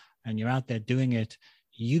gear and you're out there doing it,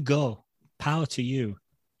 you go, power to you.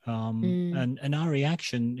 And our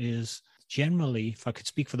reaction is generally, if I could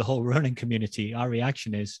speak for the whole running community, our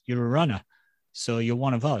reaction is, you're a runner, so you're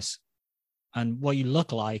one of us. And what you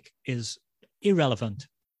look like is irrelevant,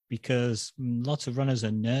 because lots of runners are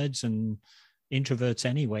nerds and introverts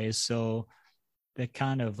anyways, so they're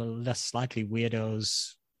kind of less likely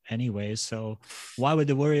weirdos anyways. So why would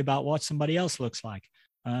they worry about what somebody else looks like?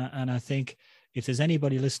 And I think if there's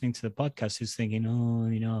anybody listening to the podcast who's thinking,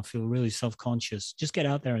 I feel really self-conscious, just get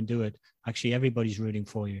out there and do it. Actually, everybody's rooting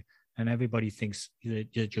for you, and everybody thinks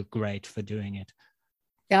that you're great for doing it.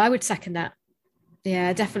 Yeah, I would second that.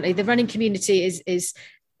 Yeah, definitely. The running community is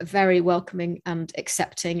very welcoming and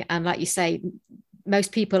accepting. And like you say,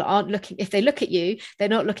 most people aren't looking, if they look at you, they're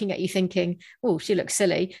not looking at you thinking, oh, she looks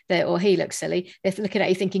silly, or he looks silly. They're looking at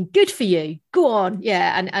you thinking, good for you, go on.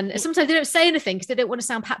 Yeah. And sometimes they don't say anything because they don't want to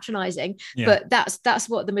sound patronizing, but that's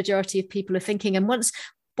what the majority of people are thinking. And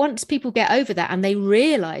once people get over that and they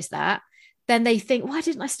realize that, then they think, why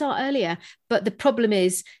didn't I start earlier? But the problem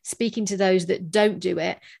is speaking to those that don't do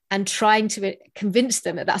it and trying to convince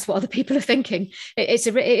them that that's what other people are thinking. It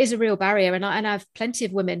is a real barrier. And I have plenty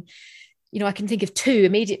of women, I can think of two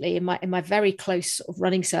immediately in my very close sort of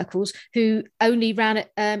running circles who only ran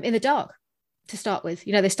it in the dark to start with.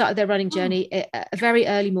 They started their running journey at a very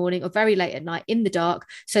early morning or very late at night in the dark,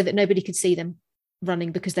 so that nobody could see them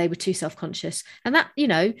running because they were too self-conscious. And that,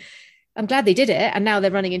 I'm glad they did it, and now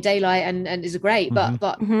they're running in daylight and is great.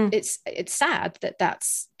 But it's sad that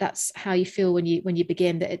that's how you feel when you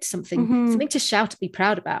begin, that it's something to shout, to be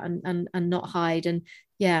proud about, and not hide. And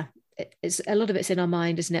yeah, it's a lot of it's in our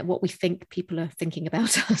mind, isn't it? What we think people are thinking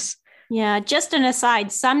about us. Yeah, just an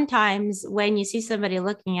aside, sometimes when you see somebody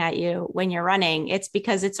looking at you when you're running, it's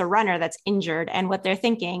because it's a runner that's injured, and what they're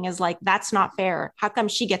thinking is like, that's not fair. How come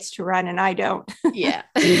she gets to run and I don't? Yeah.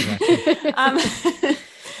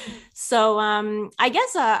 So I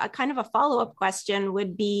guess a kind of a follow-up question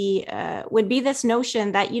would be this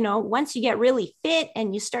notion that, once you get really fit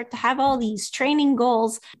and you start to have all these training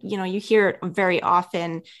goals, you hear it very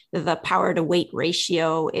often, the power to weight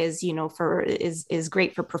ratio is, is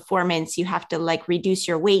great for performance. You have to reduce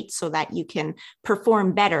your weight so that you can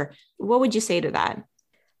perform better. What would you say to that?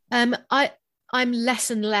 I'm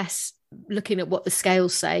less and less looking at what the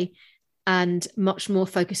scales say and much more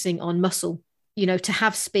focusing on muscle. To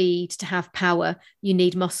have speed, to have power, you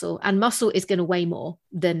need muscle, and muscle is going to weigh more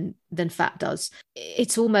than fat does.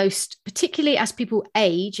 It's almost, particularly as people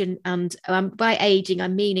age, and by aging,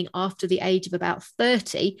 I'm meaning after the age of about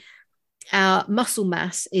 30, our muscle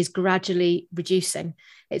mass is gradually reducing.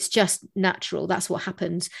 It's just natural. That's what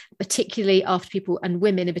happens, particularly after people, and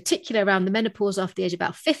women in particular, around the menopause after the age of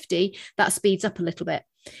about 50, that speeds up a little bit.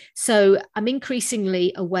 So I'm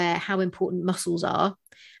increasingly aware how important muscles are.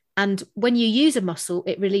 And when you use a muscle,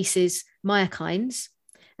 it releases myokines,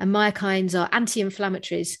 and myokines are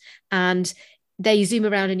anti-inflammatories, and they zoom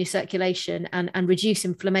around in your circulation and reduce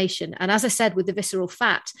inflammation. And as I said, with the visceral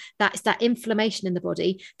fat, that's that inflammation in the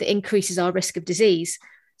body that increases our risk of disease.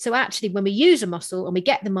 So actually, when we use a muscle and we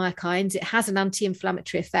get the myokines, it has an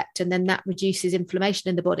anti-inflammatory effect, and then that reduces inflammation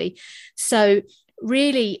in the body. So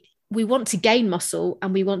really, we want to gain muscle,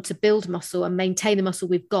 and we want to build muscle and maintain the muscle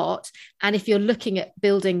we've got. And if you're looking at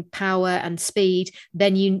building power and speed,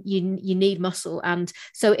 then you need muscle. And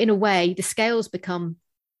so in a way, the scales become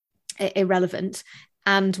irrelevant.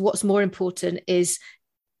 And what's more important is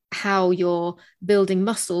how you're building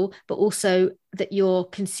muscle, but also that you're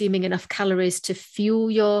consuming enough calories to fuel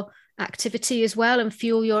your activity as well and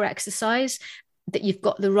fuel your exercise, that you've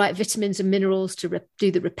got the right vitamins and minerals to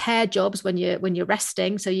do the repair jobs when you're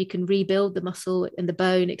resting, so you can rebuild the muscle and the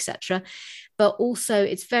bone, etc. But also,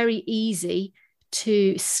 it's very easy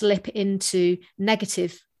to slip into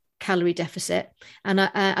negative calorie deficit. And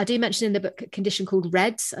I do mention in the book a condition called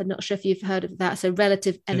REDS. I'm not sure if you've heard of that. So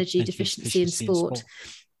relative energy deficiency in sport.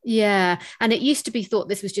 Yeah. And it used to be thought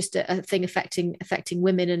this was just a thing affecting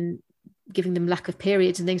women and giving them lack of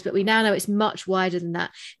periods and things, but we now know it's much wider than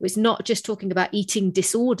that. It's not just talking about eating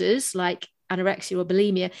disorders like anorexia or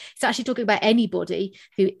bulimia. It's actually talking about anybody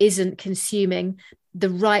who isn't consuming the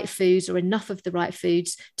right foods or enough of the right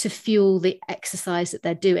foods to fuel the exercise that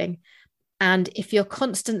they're doing. And if you're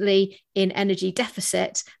constantly in energy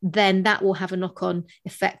deficit, then that will have a knock-on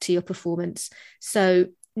effect to your performance. So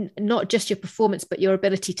not just your performance, but your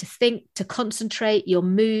ability to think, to concentrate, your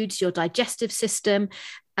moods, your digestive system,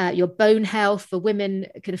 your bone health. For women,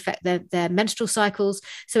 it can affect their menstrual cycles.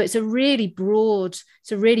 So it's a really broad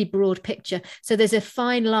picture. So there's a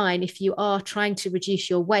fine line if you are trying to reduce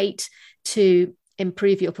your weight to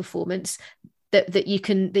improve your performance, that you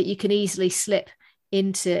can easily slip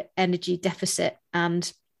into energy deficit,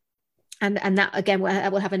 and that again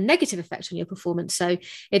will have a negative effect on your performance. So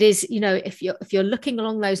it is, if you're looking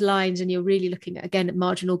along those lines and you're really looking at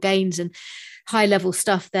marginal gains and high level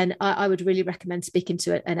stuff, then I would really recommend speaking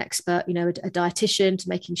to an expert, a dietitian, to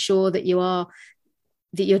making sure that you're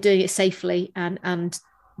doing it safely, and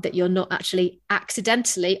that you're not actually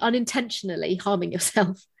accidentally, unintentionally harming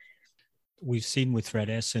yourself. We've seen with Red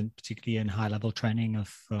S, and particularly in high level training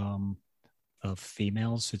of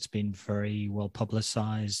females, it's been very well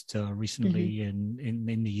publicized recently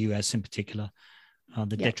in the US in particular,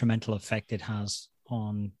 the detrimental effect it has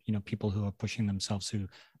on people who are pushing themselves, who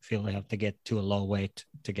feel they have to get to a low weight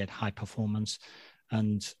to get high performance,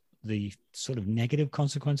 and the sort of negative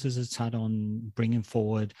consequences it's had on bringing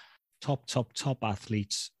forward top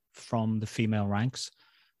athletes from the female ranks,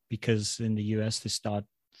 because in the US they start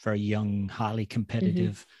very young, highly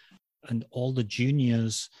competitive, and all the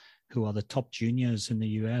juniors who are the top juniors in the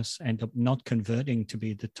US end up not converting to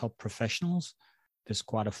be the top professionals. There's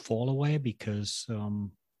quite a fall away because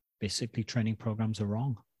basically training programs are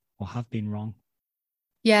wrong, or have been wrong.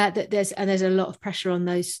 Yeah, there's a lot of pressure on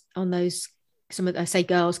those. Some of, I say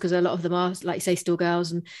girls, because a lot of them are, like you say, still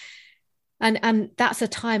girls, and that's a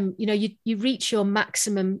time you reach your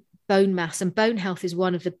maximum bone mass, and bone health is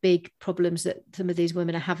one of the big problems that some of these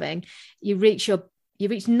women are having. You reach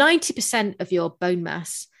 90% of your bone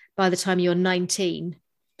mass by the time you're 19.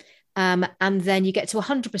 And then you get to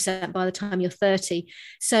 100% by the time you're 30.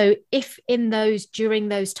 So if during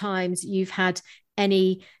those times you've had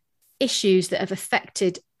any issues that have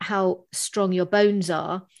affected how strong your bones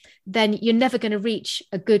are, then you're never going to reach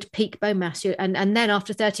a good peak bone mass. And then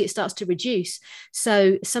after 30, it starts to reduce.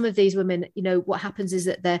 So some of these women, what happens is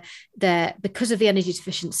that they're because of the energy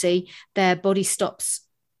deficiency, their body stops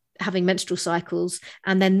having menstrual cycles,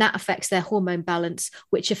 and then that affects their hormone balance,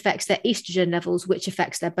 which affects their estrogen levels, which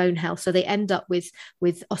affects their bone health. So they end up with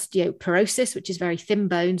osteoporosis, which is very thin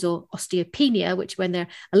bones, or osteopenia, which when they're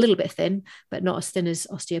a little bit thin, but not as thin as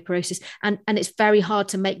osteoporosis. And it's very hard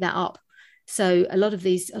to make that up. So a lot of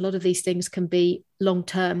these things can be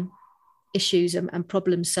long-term issues and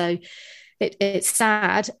problems. So it's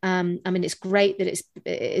sad. It's great that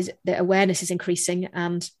that awareness is increasing,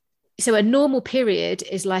 and so a normal period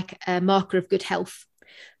is like a marker of good health.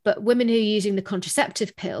 But women who are using the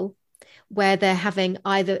contraceptive pill, where they're having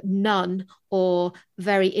either none or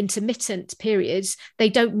very intermittent periods, they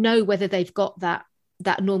don't know whether they've got that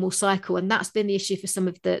normal cycle. And that's been the issue for some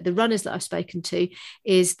of the runners that I've spoken to,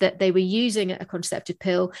 is that they were using a contraceptive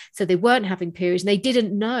pill, so they weren't having periods, and they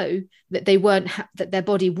didn't know that that their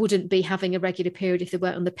body wouldn't be having a regular period if they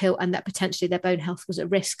weren't on the pill, and that potentially their bone health was at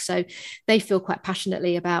risk. So they feel quite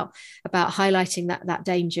passionately about highlighting that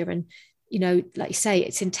danger. And like you say,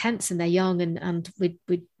 it's intense, and they're young, and we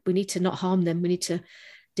need to not harm them. We need to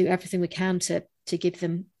do everything we can to give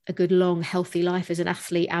them a good, long, healthy life as an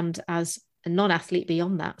athlete and as a non-athlete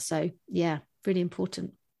beyond that. So yeah, really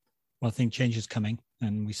important. Well, I think change is coming,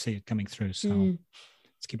 and we see it coming through. So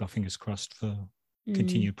let's keep our fingers crossed for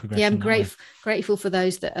continued progression. Yeah, I'm grateful for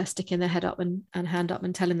those that are sticking their head up and hand up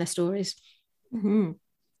and telling their stories. And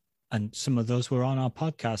some of those were on our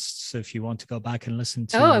podcasts. So if you want to go back and listen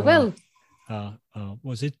to, I will.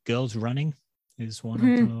 Was it Girls Running? Is one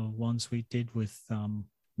of the ones we did with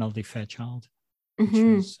Melody Fairchild.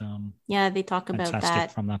 Was, they talk about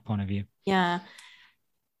that from that point of view. Yeah,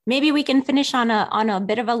 maybe we can finish on a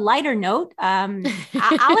bit of a lighter note. Alan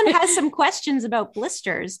has some questions about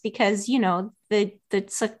blisters, because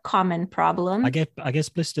that's a common problem. I guess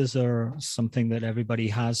blisters are something that everybody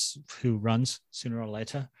has who runs sooner or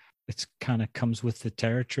later. It kind of comes with the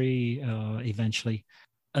territory eventually.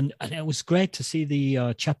 And it was great to see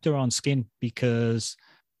the chapter on skin, because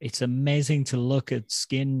it's amazing to look at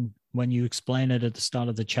skin when you explain it at the start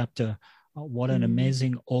of the chapter, what an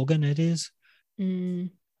amazing organ it is,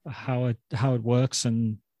 how it works.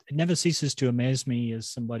 And it never ceases to amaze me, as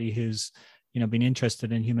somebody who's, been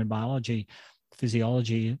interested in human biology,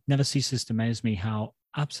 physiology. It never ceases to amaze me how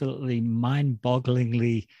absolutely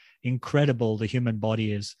mind-bogglingly incredible the human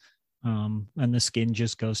body is. And the skin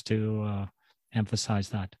just goes to emphasize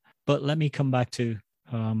that. But let me come back to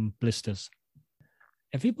blisters.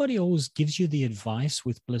 Everybody always gives you the advice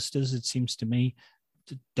with blisters, it seems to me,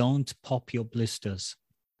 to don't pop your blisters.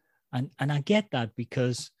 And I get that,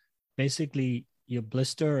 because basically your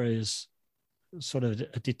blister is sort of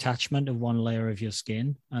a detachment of one layer of your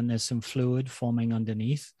skin, and there's some fluid forming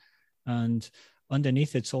underneath, and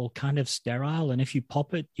underneath it's all kind of sterile. And if you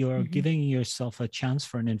pop it, you're giving yourself a chance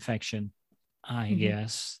for an infection. I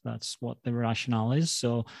guess that's what the rationale is.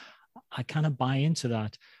 So I kind of buy into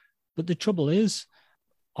that. But the trouble is,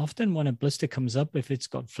 often when a blister comes up, if it's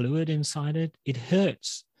got fluid inside it, it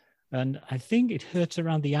hurts. And I think it hurts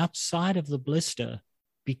around the outside of the blister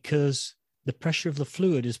because the pressure of the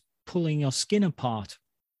fluid is pulling your skin apart.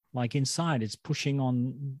 Like inside, it's pushing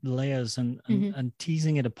on layers and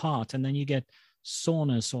teasing it apart. And then you get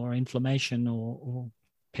soreness or inflammation or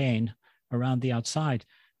pain around the outside.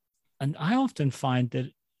 And I often find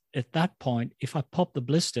that at that point, if I pop the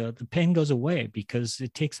blister, the pain goes away because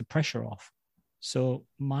it takes the pressure off. So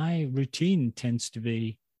my routine tends to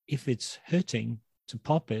be, if it's hurting, to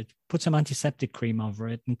pop it, put some antiseptic cream over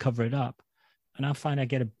it and cover it up. And I find I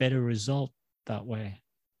get a better result that way.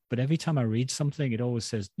 But every time I read something, it always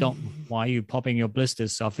says, "Don't, why are you popping your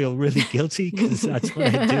blisters?" So I feel really guilty because that's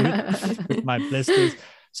what I do with my blisters.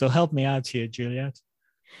 So help me out here, Juliet.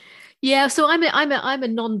 Yeah, so I'm a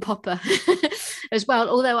non-popper as well.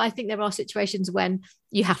 Although I think there are situations when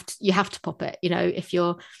you have to pop it. You know, if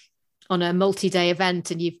you're on a multi-day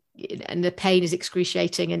event and the pain is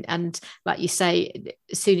excruciating, and like you say,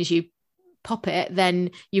 as soon as you pop it, then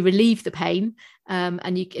you relieve the pain,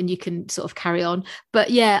 and you can sort of carry on. But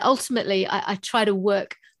yeah, ultimately, I try to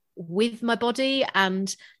work with my body,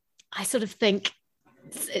 and I sort of think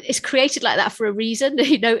it's created like that for a reason.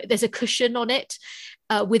 You know, there's a cushion on it.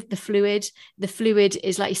 With the fluid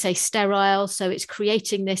is, like you say, sterile, so it's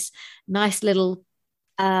creating this nice little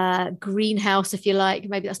greenhouse, if you like.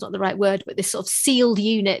 Maybe that's not the right word, but this sort of sealed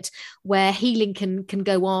unit where healing can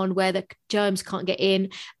go on, where the germs can't get in,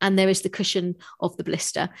 and there is the cushion of the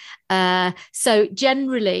blister. So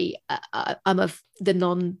generally, I'm of the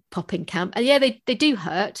non-popping camp, and yeah, they do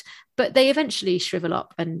hurt, but they eventually shrivel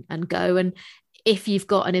up and go. And if you've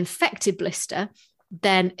got an infected blister,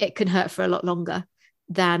 then it can hurt for a lot longer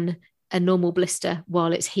than a normal blister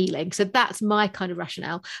while it's healing. So that's my kind of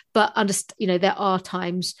rationale. But there are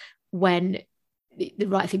times when the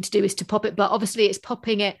right thing to do is to pop it, but obviously it's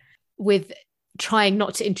popping it with trying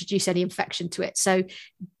not to introduce any infection to it. So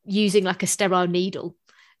using like a sterile needle,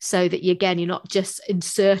 so that you're not just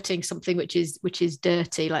inserting something which is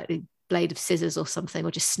dirty, like the blade of scissors or something,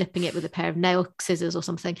 or just snipping it with a pair of nail scissors or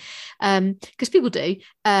something, because people do,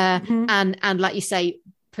 and like you say,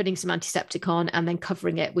 putting some antiseptic on and then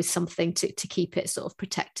covering it with something to keep it sort of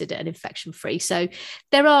protected and infection free. So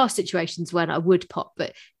there are situations when I would pop,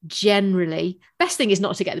 but generally best thing is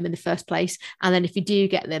not to get them in the first place. And then if you do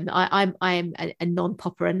get them, I am a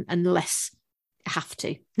non-popper unless I have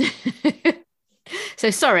to. So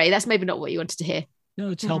sorry, that's maybe not what you wanted to hear.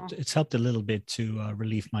 No, it's helped. It's helped a little bit to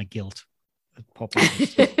relieve my guilt.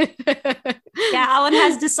 Yeah, Alan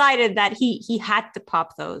has decided that he had to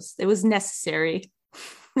pop those. It was necessary.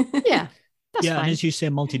 Yeah, that's fine. And as you say,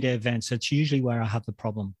 multi-day events, that's usually where I have the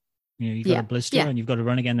problem. You know, you've got a blister and you've got to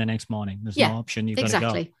run again the next morning. There's no option. You've got to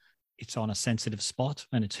go. It's on a sensitive spot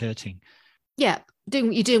and it's hurting. Yeah,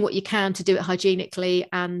 you're doing what you can to do it hygienically,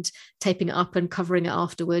 and taping it up and covering it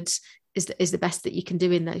afterwards is the best that you can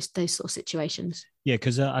do in those sort of situations. Yeah,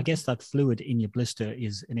 because I guess that fluid in your blister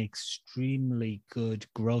is an extremely good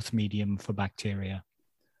growth medium for bacteria,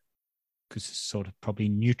 because it's sort of probably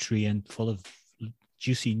full of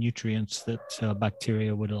juicy nutrients that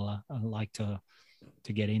bacteria would like to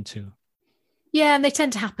get into. Yeah, and they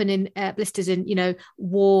tend to happen in blisters in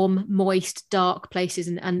warm, moist, dark places,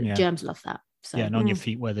 and germs love that. So and on your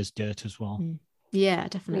feet where there's dirt as well. Yeah,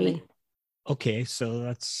 definitely. Okay, so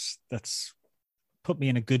that's put me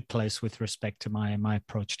in a good place with respect to my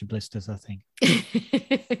approach to blisters, I think.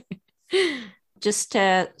 Just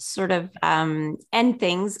to sort of end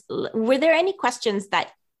things, were there any questions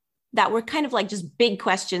that were kind of like just big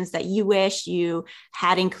questions that you wish you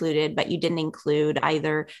had included, but you didn't include,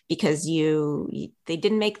 either because they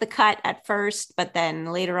didn't make the cut at first, but then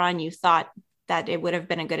later on you thought that it would have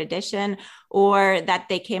been a good addition, or that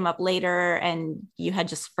they came up later and you had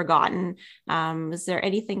just forgotten? Is there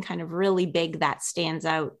anything kind of really big that stands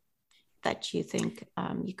out that you think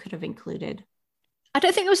you could have included? I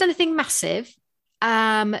don't think there was anything massive.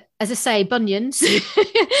 As I say, bunions.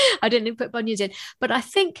 I didn't put bunions in, but I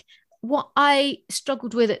think what I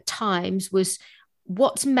struggled with at times was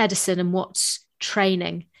what's medicine and what's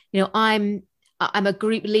training. I'm a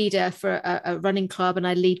group leader for a running club, and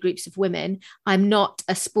I lead groups of women. I'm not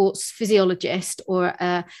a sports physiologist or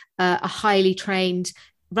a highly trained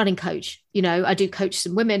running coach. I do coach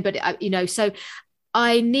some women, but so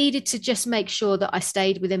I needed to just make sure that I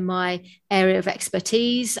stayed within my area of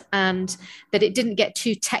expertise and that it didn't get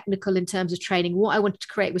too technical in terms of training. What I wanted to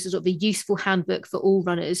create was a sort of a useful handbook for all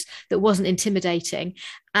runners that wasn't intimidating.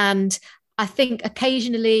 And I think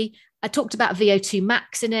occasionally I talked about VO2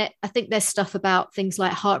 max in it. I think there's stuff about things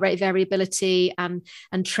like heart rate variability and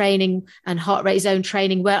training and heart rate zone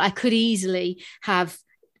training where I could easily have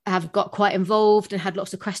got quite involved and had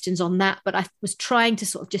lots of questions on that. But I was trying to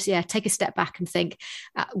sort of just, take a step back and think,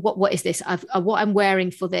 what is this? What I'm wearing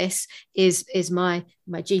for this is my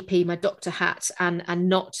GP, my doctor hat, and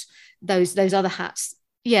not those other hats.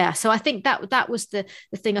 Yeah. So I think that was the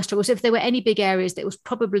thing I struggled with. So if there were any big areas, that was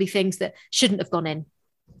probably things that shouldn't have gone in,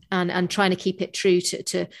 and trying to keep it true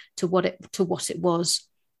to what it was.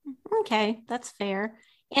 Okay, that's fair.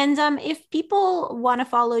 And if people want to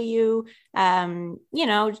follow you,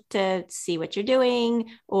 to see what you're doing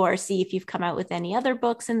or see if you've come out with any other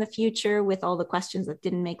books in the future with all the questions that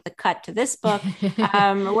didn't make the cut to this book,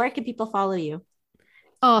 where can people follow you?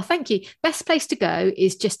 Oh, thank you. Best place to go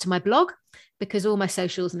is just to my blog, because all my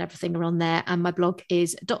socials and everything are on there. And my blog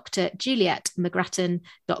is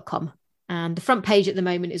drjulietmcgrattan.com. And the front page at the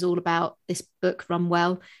moment is all about this book, Run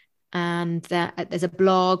Well. And there's a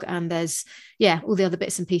blog and there's all the other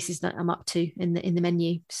bits and pieces that I'm up to in the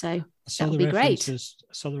menu. So that would be great. I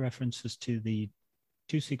saw the references to the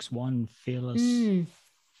 261 Fearless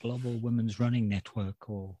Global Women's Running Network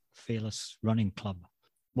or Fearless Running Club.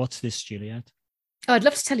 What's this, Juliet? Oh, I'd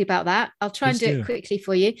love to tell you about that. I'll try and do it quickly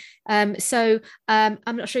for you. So I'm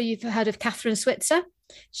not sure you've heard of Kathrine Switzer.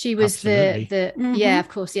 She was Mm-hmm. Yeah, of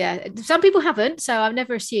course. Yeah. Some people haven't, so I've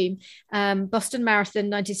never assumed. Boston Marathon,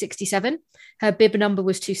 1967. Her bib number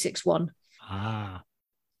was 261.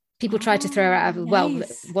 People tried to throw her out of,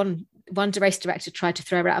 nice. one race director tried to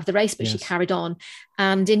throw her out of the race, but she carried on.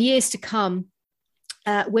 And in years to come,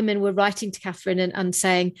 women were writing to Kathrine and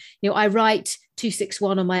saying, I write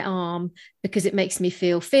 261 on my arm because it makes me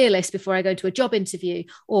feel fearless before I go to a job interview,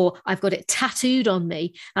 or I've got it tattooed on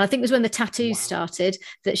me. And I think it was when the tattoos started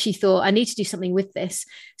that she thought, I need to do something with this.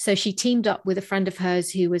 So she teamed up with a friend of hers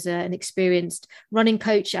who was an experienced running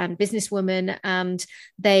coach and businesswoman, and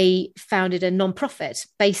they founded a nonprofit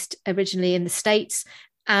based originally in the States.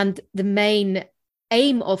 And the main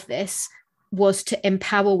aim of this was to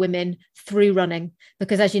empower women through running,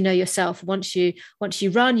 because as you know yourself, once you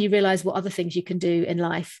run, you realize what other things you can do in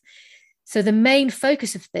life. So the main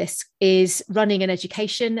focus of this is running and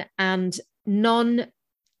education and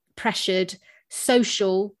non-pressured,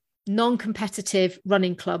 social, non-competitive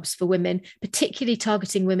running clubs for women, particularly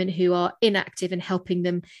targeting women who are inactive and helping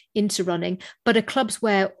them into running, but are clubs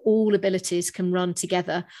where all abilities can run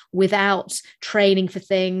together without training for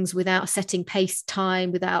things, without setting pace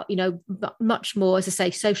time, without, much more, as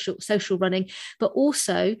I say, social running, but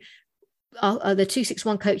also the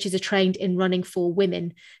 261 coaches are trained in running for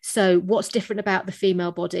women. So what's different about the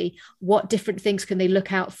female body? What different things can they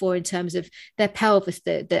look out for in terms of their pelvis,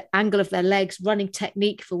 the angle of their legs, running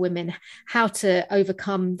technique for women, how to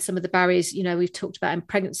overcome some of the barriers, we've talked about in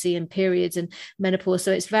pregnancy and periods and menopause.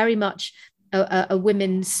 So it's very much a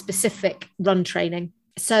women's specific run training.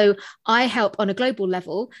 So I help on a global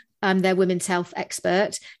level. I'm their women's health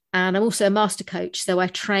expert. And I'm also a master coach. So I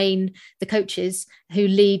train the coaches who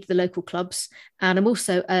lead the local clubs. And I'm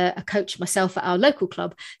also a coach myself at our local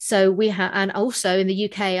club. So we have, and also in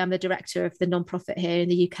the UK, I'm the director of the nonprofit here in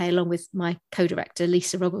the UK, along with my co-director,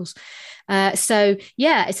 Lisa Ruggles. So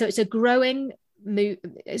it's a growing,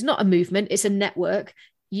 it's not a movement, it's a network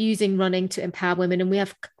using running to empower women. And we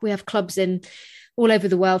have clubs in all over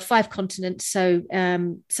the world, 5 continents. So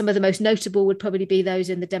some of the most notable would probably be those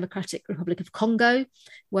in the Democratic Republic of Congo,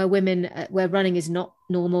 where running is not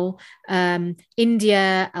normal.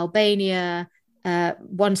 India, Albania,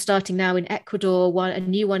 one starting now in Ecuador, a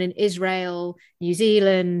new one in Israel, New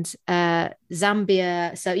Zealand,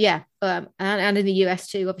 Zambia. So and in the US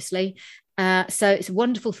too, obviously. So it's a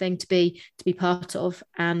wonderful thing to be part of,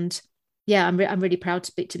 and I'm really proud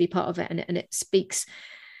to be part of it, and it speaks.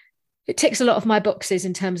 It ticks a lot of my boxes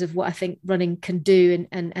in terms of what I think running can do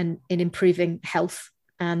and in improving health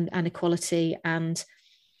and equality, and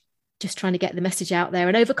just trying to get the message out there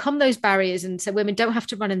and overcome those barriers. And so women don't have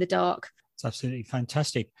to run in the dark. It's absolutely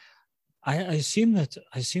fantastic. I assume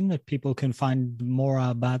that people can find more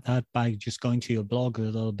about that by just going to your blog.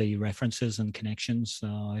 There'll be references and connections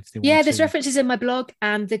if they want. Yeah, there's references in my blog,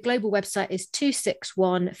 and the global website is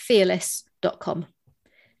 261fearless.com.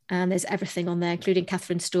 And there's everything on there, including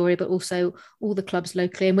Catherine's story, but also all the clubs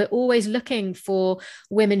locally. And we're always looking for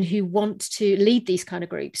women who want to lead these kind of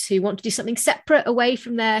groups, who want to do something separate away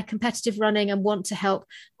from their competitive running and want to help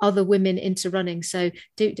other women into running. So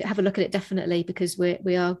do have a look at it, definitely, because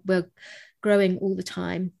we're growing all the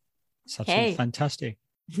time. It's absolutely fantastic.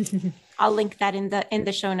 I'll link that in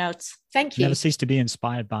the show notes. Thank you. Never cease to be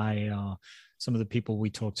inspired by some of the people we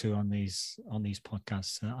talk to on these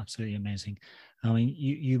podcasts. Absolutely amazing. I mean,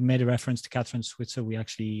 you made a reference to Catherine Switzer. We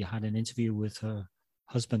actually had an interview with her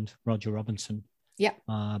husband, Roger Robinson,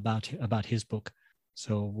 about his book.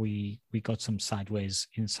 So we got some sideways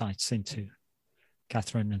insights into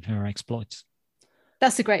Catherine and her exploits.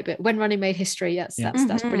 That's a great book. When Running Made History.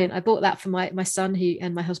 That's brilliant. I bought that for my son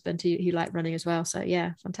and my husband who like running as well. So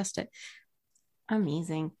yeah, fantastic.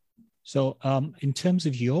 Amazing. So in terms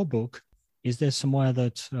of your book, is there somewhere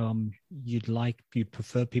that you'd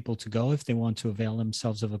prefer people to go if they want to avail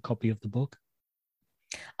themselves of a copy of the book?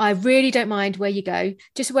 I really don't mind where you go.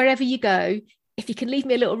 Just wherever you go, if you can leave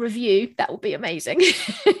me a little review, that would be amazing.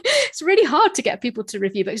 It's really hard to get people to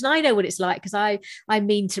review books. And I know what it's like because I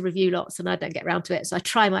mean to review lots and I don't get around to it. So I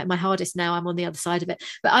try my hardest now. I'm on the other side of it.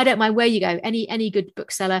 But I don't mind where you go. Any good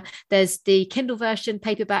bookseller. There's the Kindle version,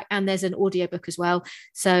 paperback, and there's an audiobook as well.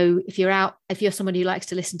 So if you're someone who likes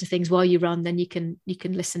to listen to things while you run, then you can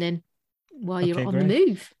listen in while you're on the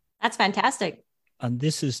move. That's fantastic. And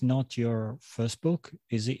this is not your first book.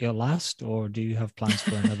 Is it your last, or do you have plans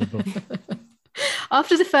for another book?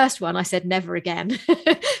 After the first one, I said never again.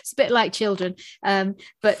 It's a bit like children.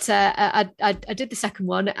 But I did the second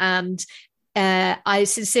one, and I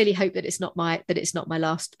sincerely hope that it's not my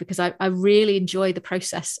last, because I really enjoy the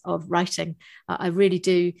process of writing. I really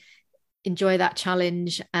do enjoy that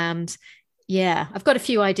challenge, and yeah, I've got a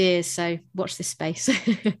few ideas. So watch this space.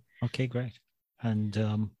 Okay, great.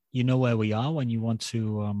 And you know where we are when you want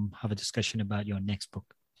to have a discussion about your next book.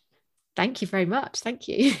 Thank you very much. Thank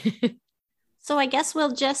you. So I guess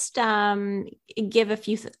we'll just give a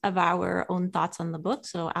few of our own thoughts on the book.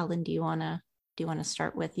 So Alan, do you want to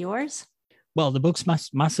start with yours? Well, the book's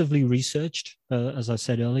massively researched. As I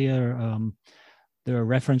said earlier, there are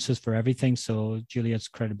references for everything. So Juliet's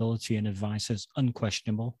credibility and advice is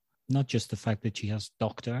unquestionable. Not just the fact that she has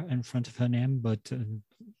doctor in front of her name, but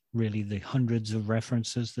really the hundreds of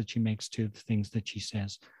references that she makes to the things that she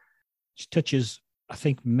says. She touches, I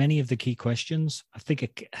think, many of the key questions. I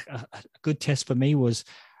think a good test for me was,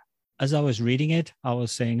 as I was reading it, I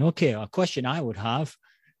was saying, okay, a question I would have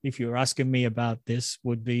if you were asking me about this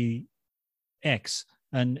would be X.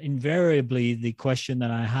 And invariably, the question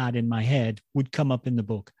that I had in my head would come up in the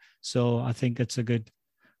book. So I think it's a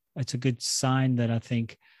good sign that I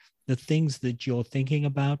think the things that you're thinking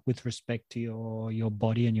about with respect to your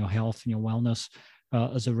body and your health and your wellness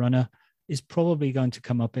as a runner is probably going to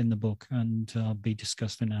come up in the book and be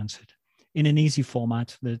discussed and answered in an easy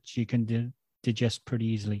format that you can digest pretty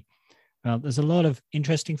easily. There's a lot of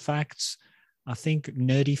interesting facts. I think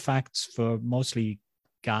nerdy facts for mostly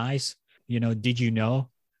guys. Did you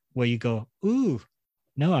know? Where you go, ooh,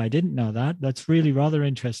 no, I didn't know that. That's really rather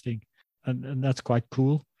interesting. And that's quite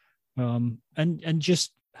cool. And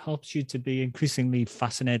just helps you to be increasingly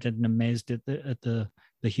fascinated and amazed at the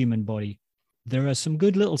human body. There are some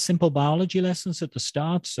good little simple biology lessons at the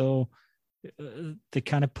start. So they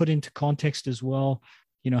kind of put into context as well,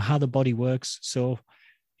 how the body works. So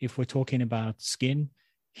if we're talking about skin,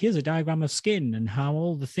 here's a diagram of skin and how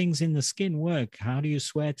all the things in the skin work. How do you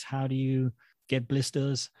sweat? How do you get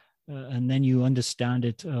blisters? And then you understand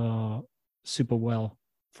it super well.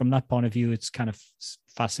 From that point of view, it's kind of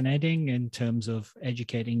fascinating in terms of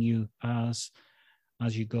educating you as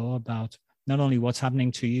you go about not only what's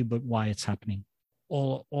happening to you, but why it's happening.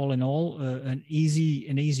 All in all, an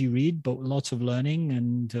easy read, but lots of learning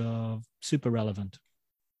and super relevant.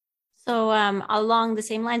 So along the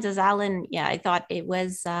same lines as Alan, yeah, I thought it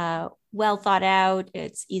was well thought out.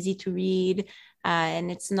 It's easy to read, and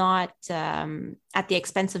it's not at the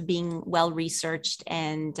expense of being well researched.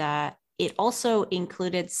 And it also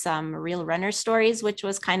included some real runner stories, which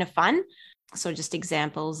was kind of fun. So just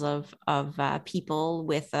examples of people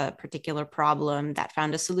with a particular problem that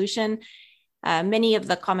found a solution. Many of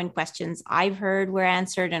the common questions I've heard were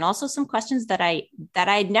answered, and also some questions that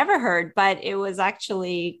I'd never heard, but it was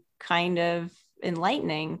actually kind of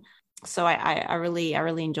enlightening. So I really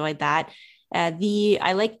enjoyed that.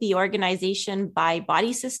 I like the organization by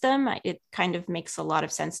body system. It kind of makes a lot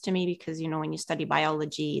of sense to me because, when you study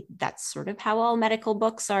biology, that's sort of how all medical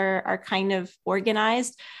books are kind of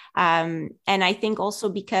organized. And I think also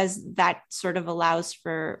because that sort of allows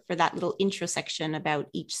for that little intro section about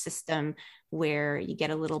each system where you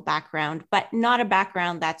get a little background, but not a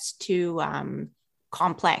background that's too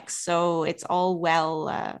complex. So it's all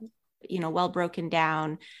well broken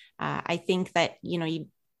down. I think that,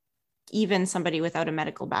 even somebody without a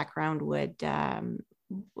medical background would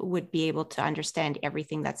be able to understand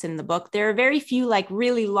everything that's in the book. There are very few like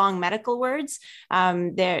really long medical words.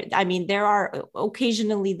 There are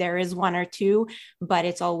occasionally there is one or two, but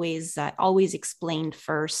it's always explained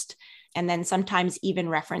first. And then sometimes even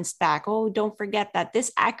referenced back. Oh, don't forget that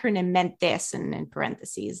this acronym meant this, and in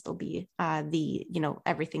parentheses, there'll be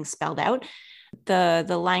everything spelled out. The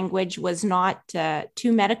language was not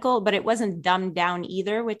too medical, but it wasn't dumbed down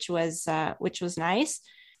either, which was nice.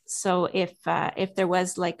 So if there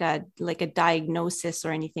was like a diagnosis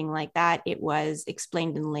or anything like that, it was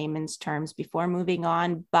explained in layman's terms before moving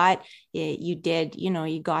on. But you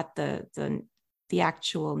got the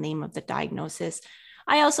actual name of the diagnosis.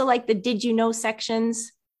 I also like the did you know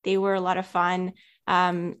sections. They were a lot of fun.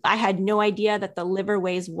 I had no idea that the liver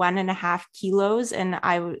weighs 1.5 kilos. And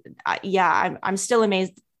I'm still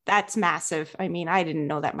amazed. That's massive. I mean, I didn't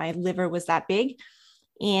know that my liver was that big.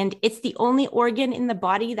 And it's the only organ in the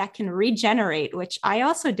body that can regenerate, which I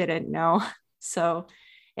also didn't know. So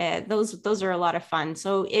those are a lot of fun.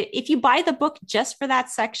 So if you buy the book just for that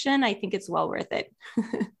section, I think it's well worth it.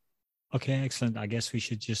 Okay, excellent. I guess we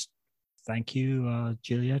should just thank you,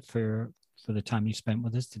 Juliet, for the time you spent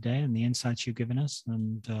with us today and the insights you've given us.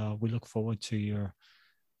 And we look forward to your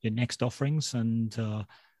next offerings. And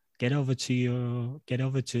get over to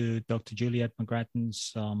Dr. Juliet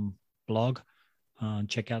McGrattan's blog.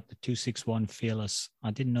 Check out the 261 Fearless.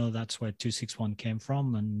 I didn't know that's where 261 came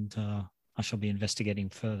from, and I shall be investigating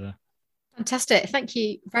further. Fantastic. Thank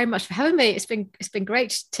you very much for having me. It's been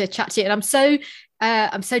great to chat to you. And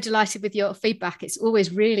I'm so delighted with your feedback. It's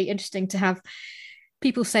always really interesting to have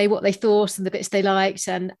people say what they thought and the bits they liked.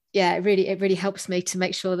 And yeah, it really helps me to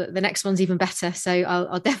make sure that the next one's even better. So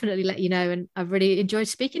I'll definitely let you know. And I've really enjoyed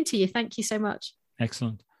speaking to you. Thank you so much.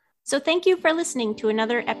 Excellent. So thank you for listening to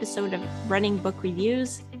another episode of Running Book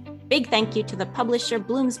Reviews. Big thank you to the publisher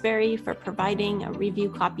Bloomsbury for providing a review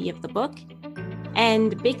copy of the book.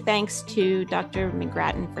 And big thanks to Dr.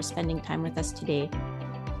 McGrattan for spending time with us today.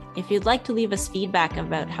 If you'd like to leave us feedback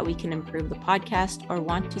about how we can improve the podcast or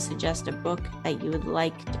want to suggest a book that you would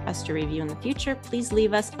like us to review in the future, please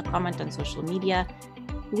leave us a comment on social media.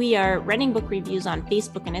 We are Running Book Reviews on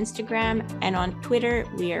Facebook and Instagram, and on Twitter,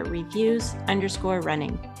 we are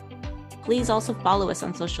reviews_running. Please also follow us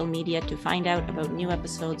on social media to find out about new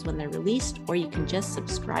episodes when they're released, or you can just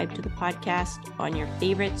subscribe to the podcast on your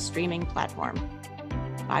favorite streaming platform.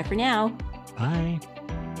 Bye for now. Bye.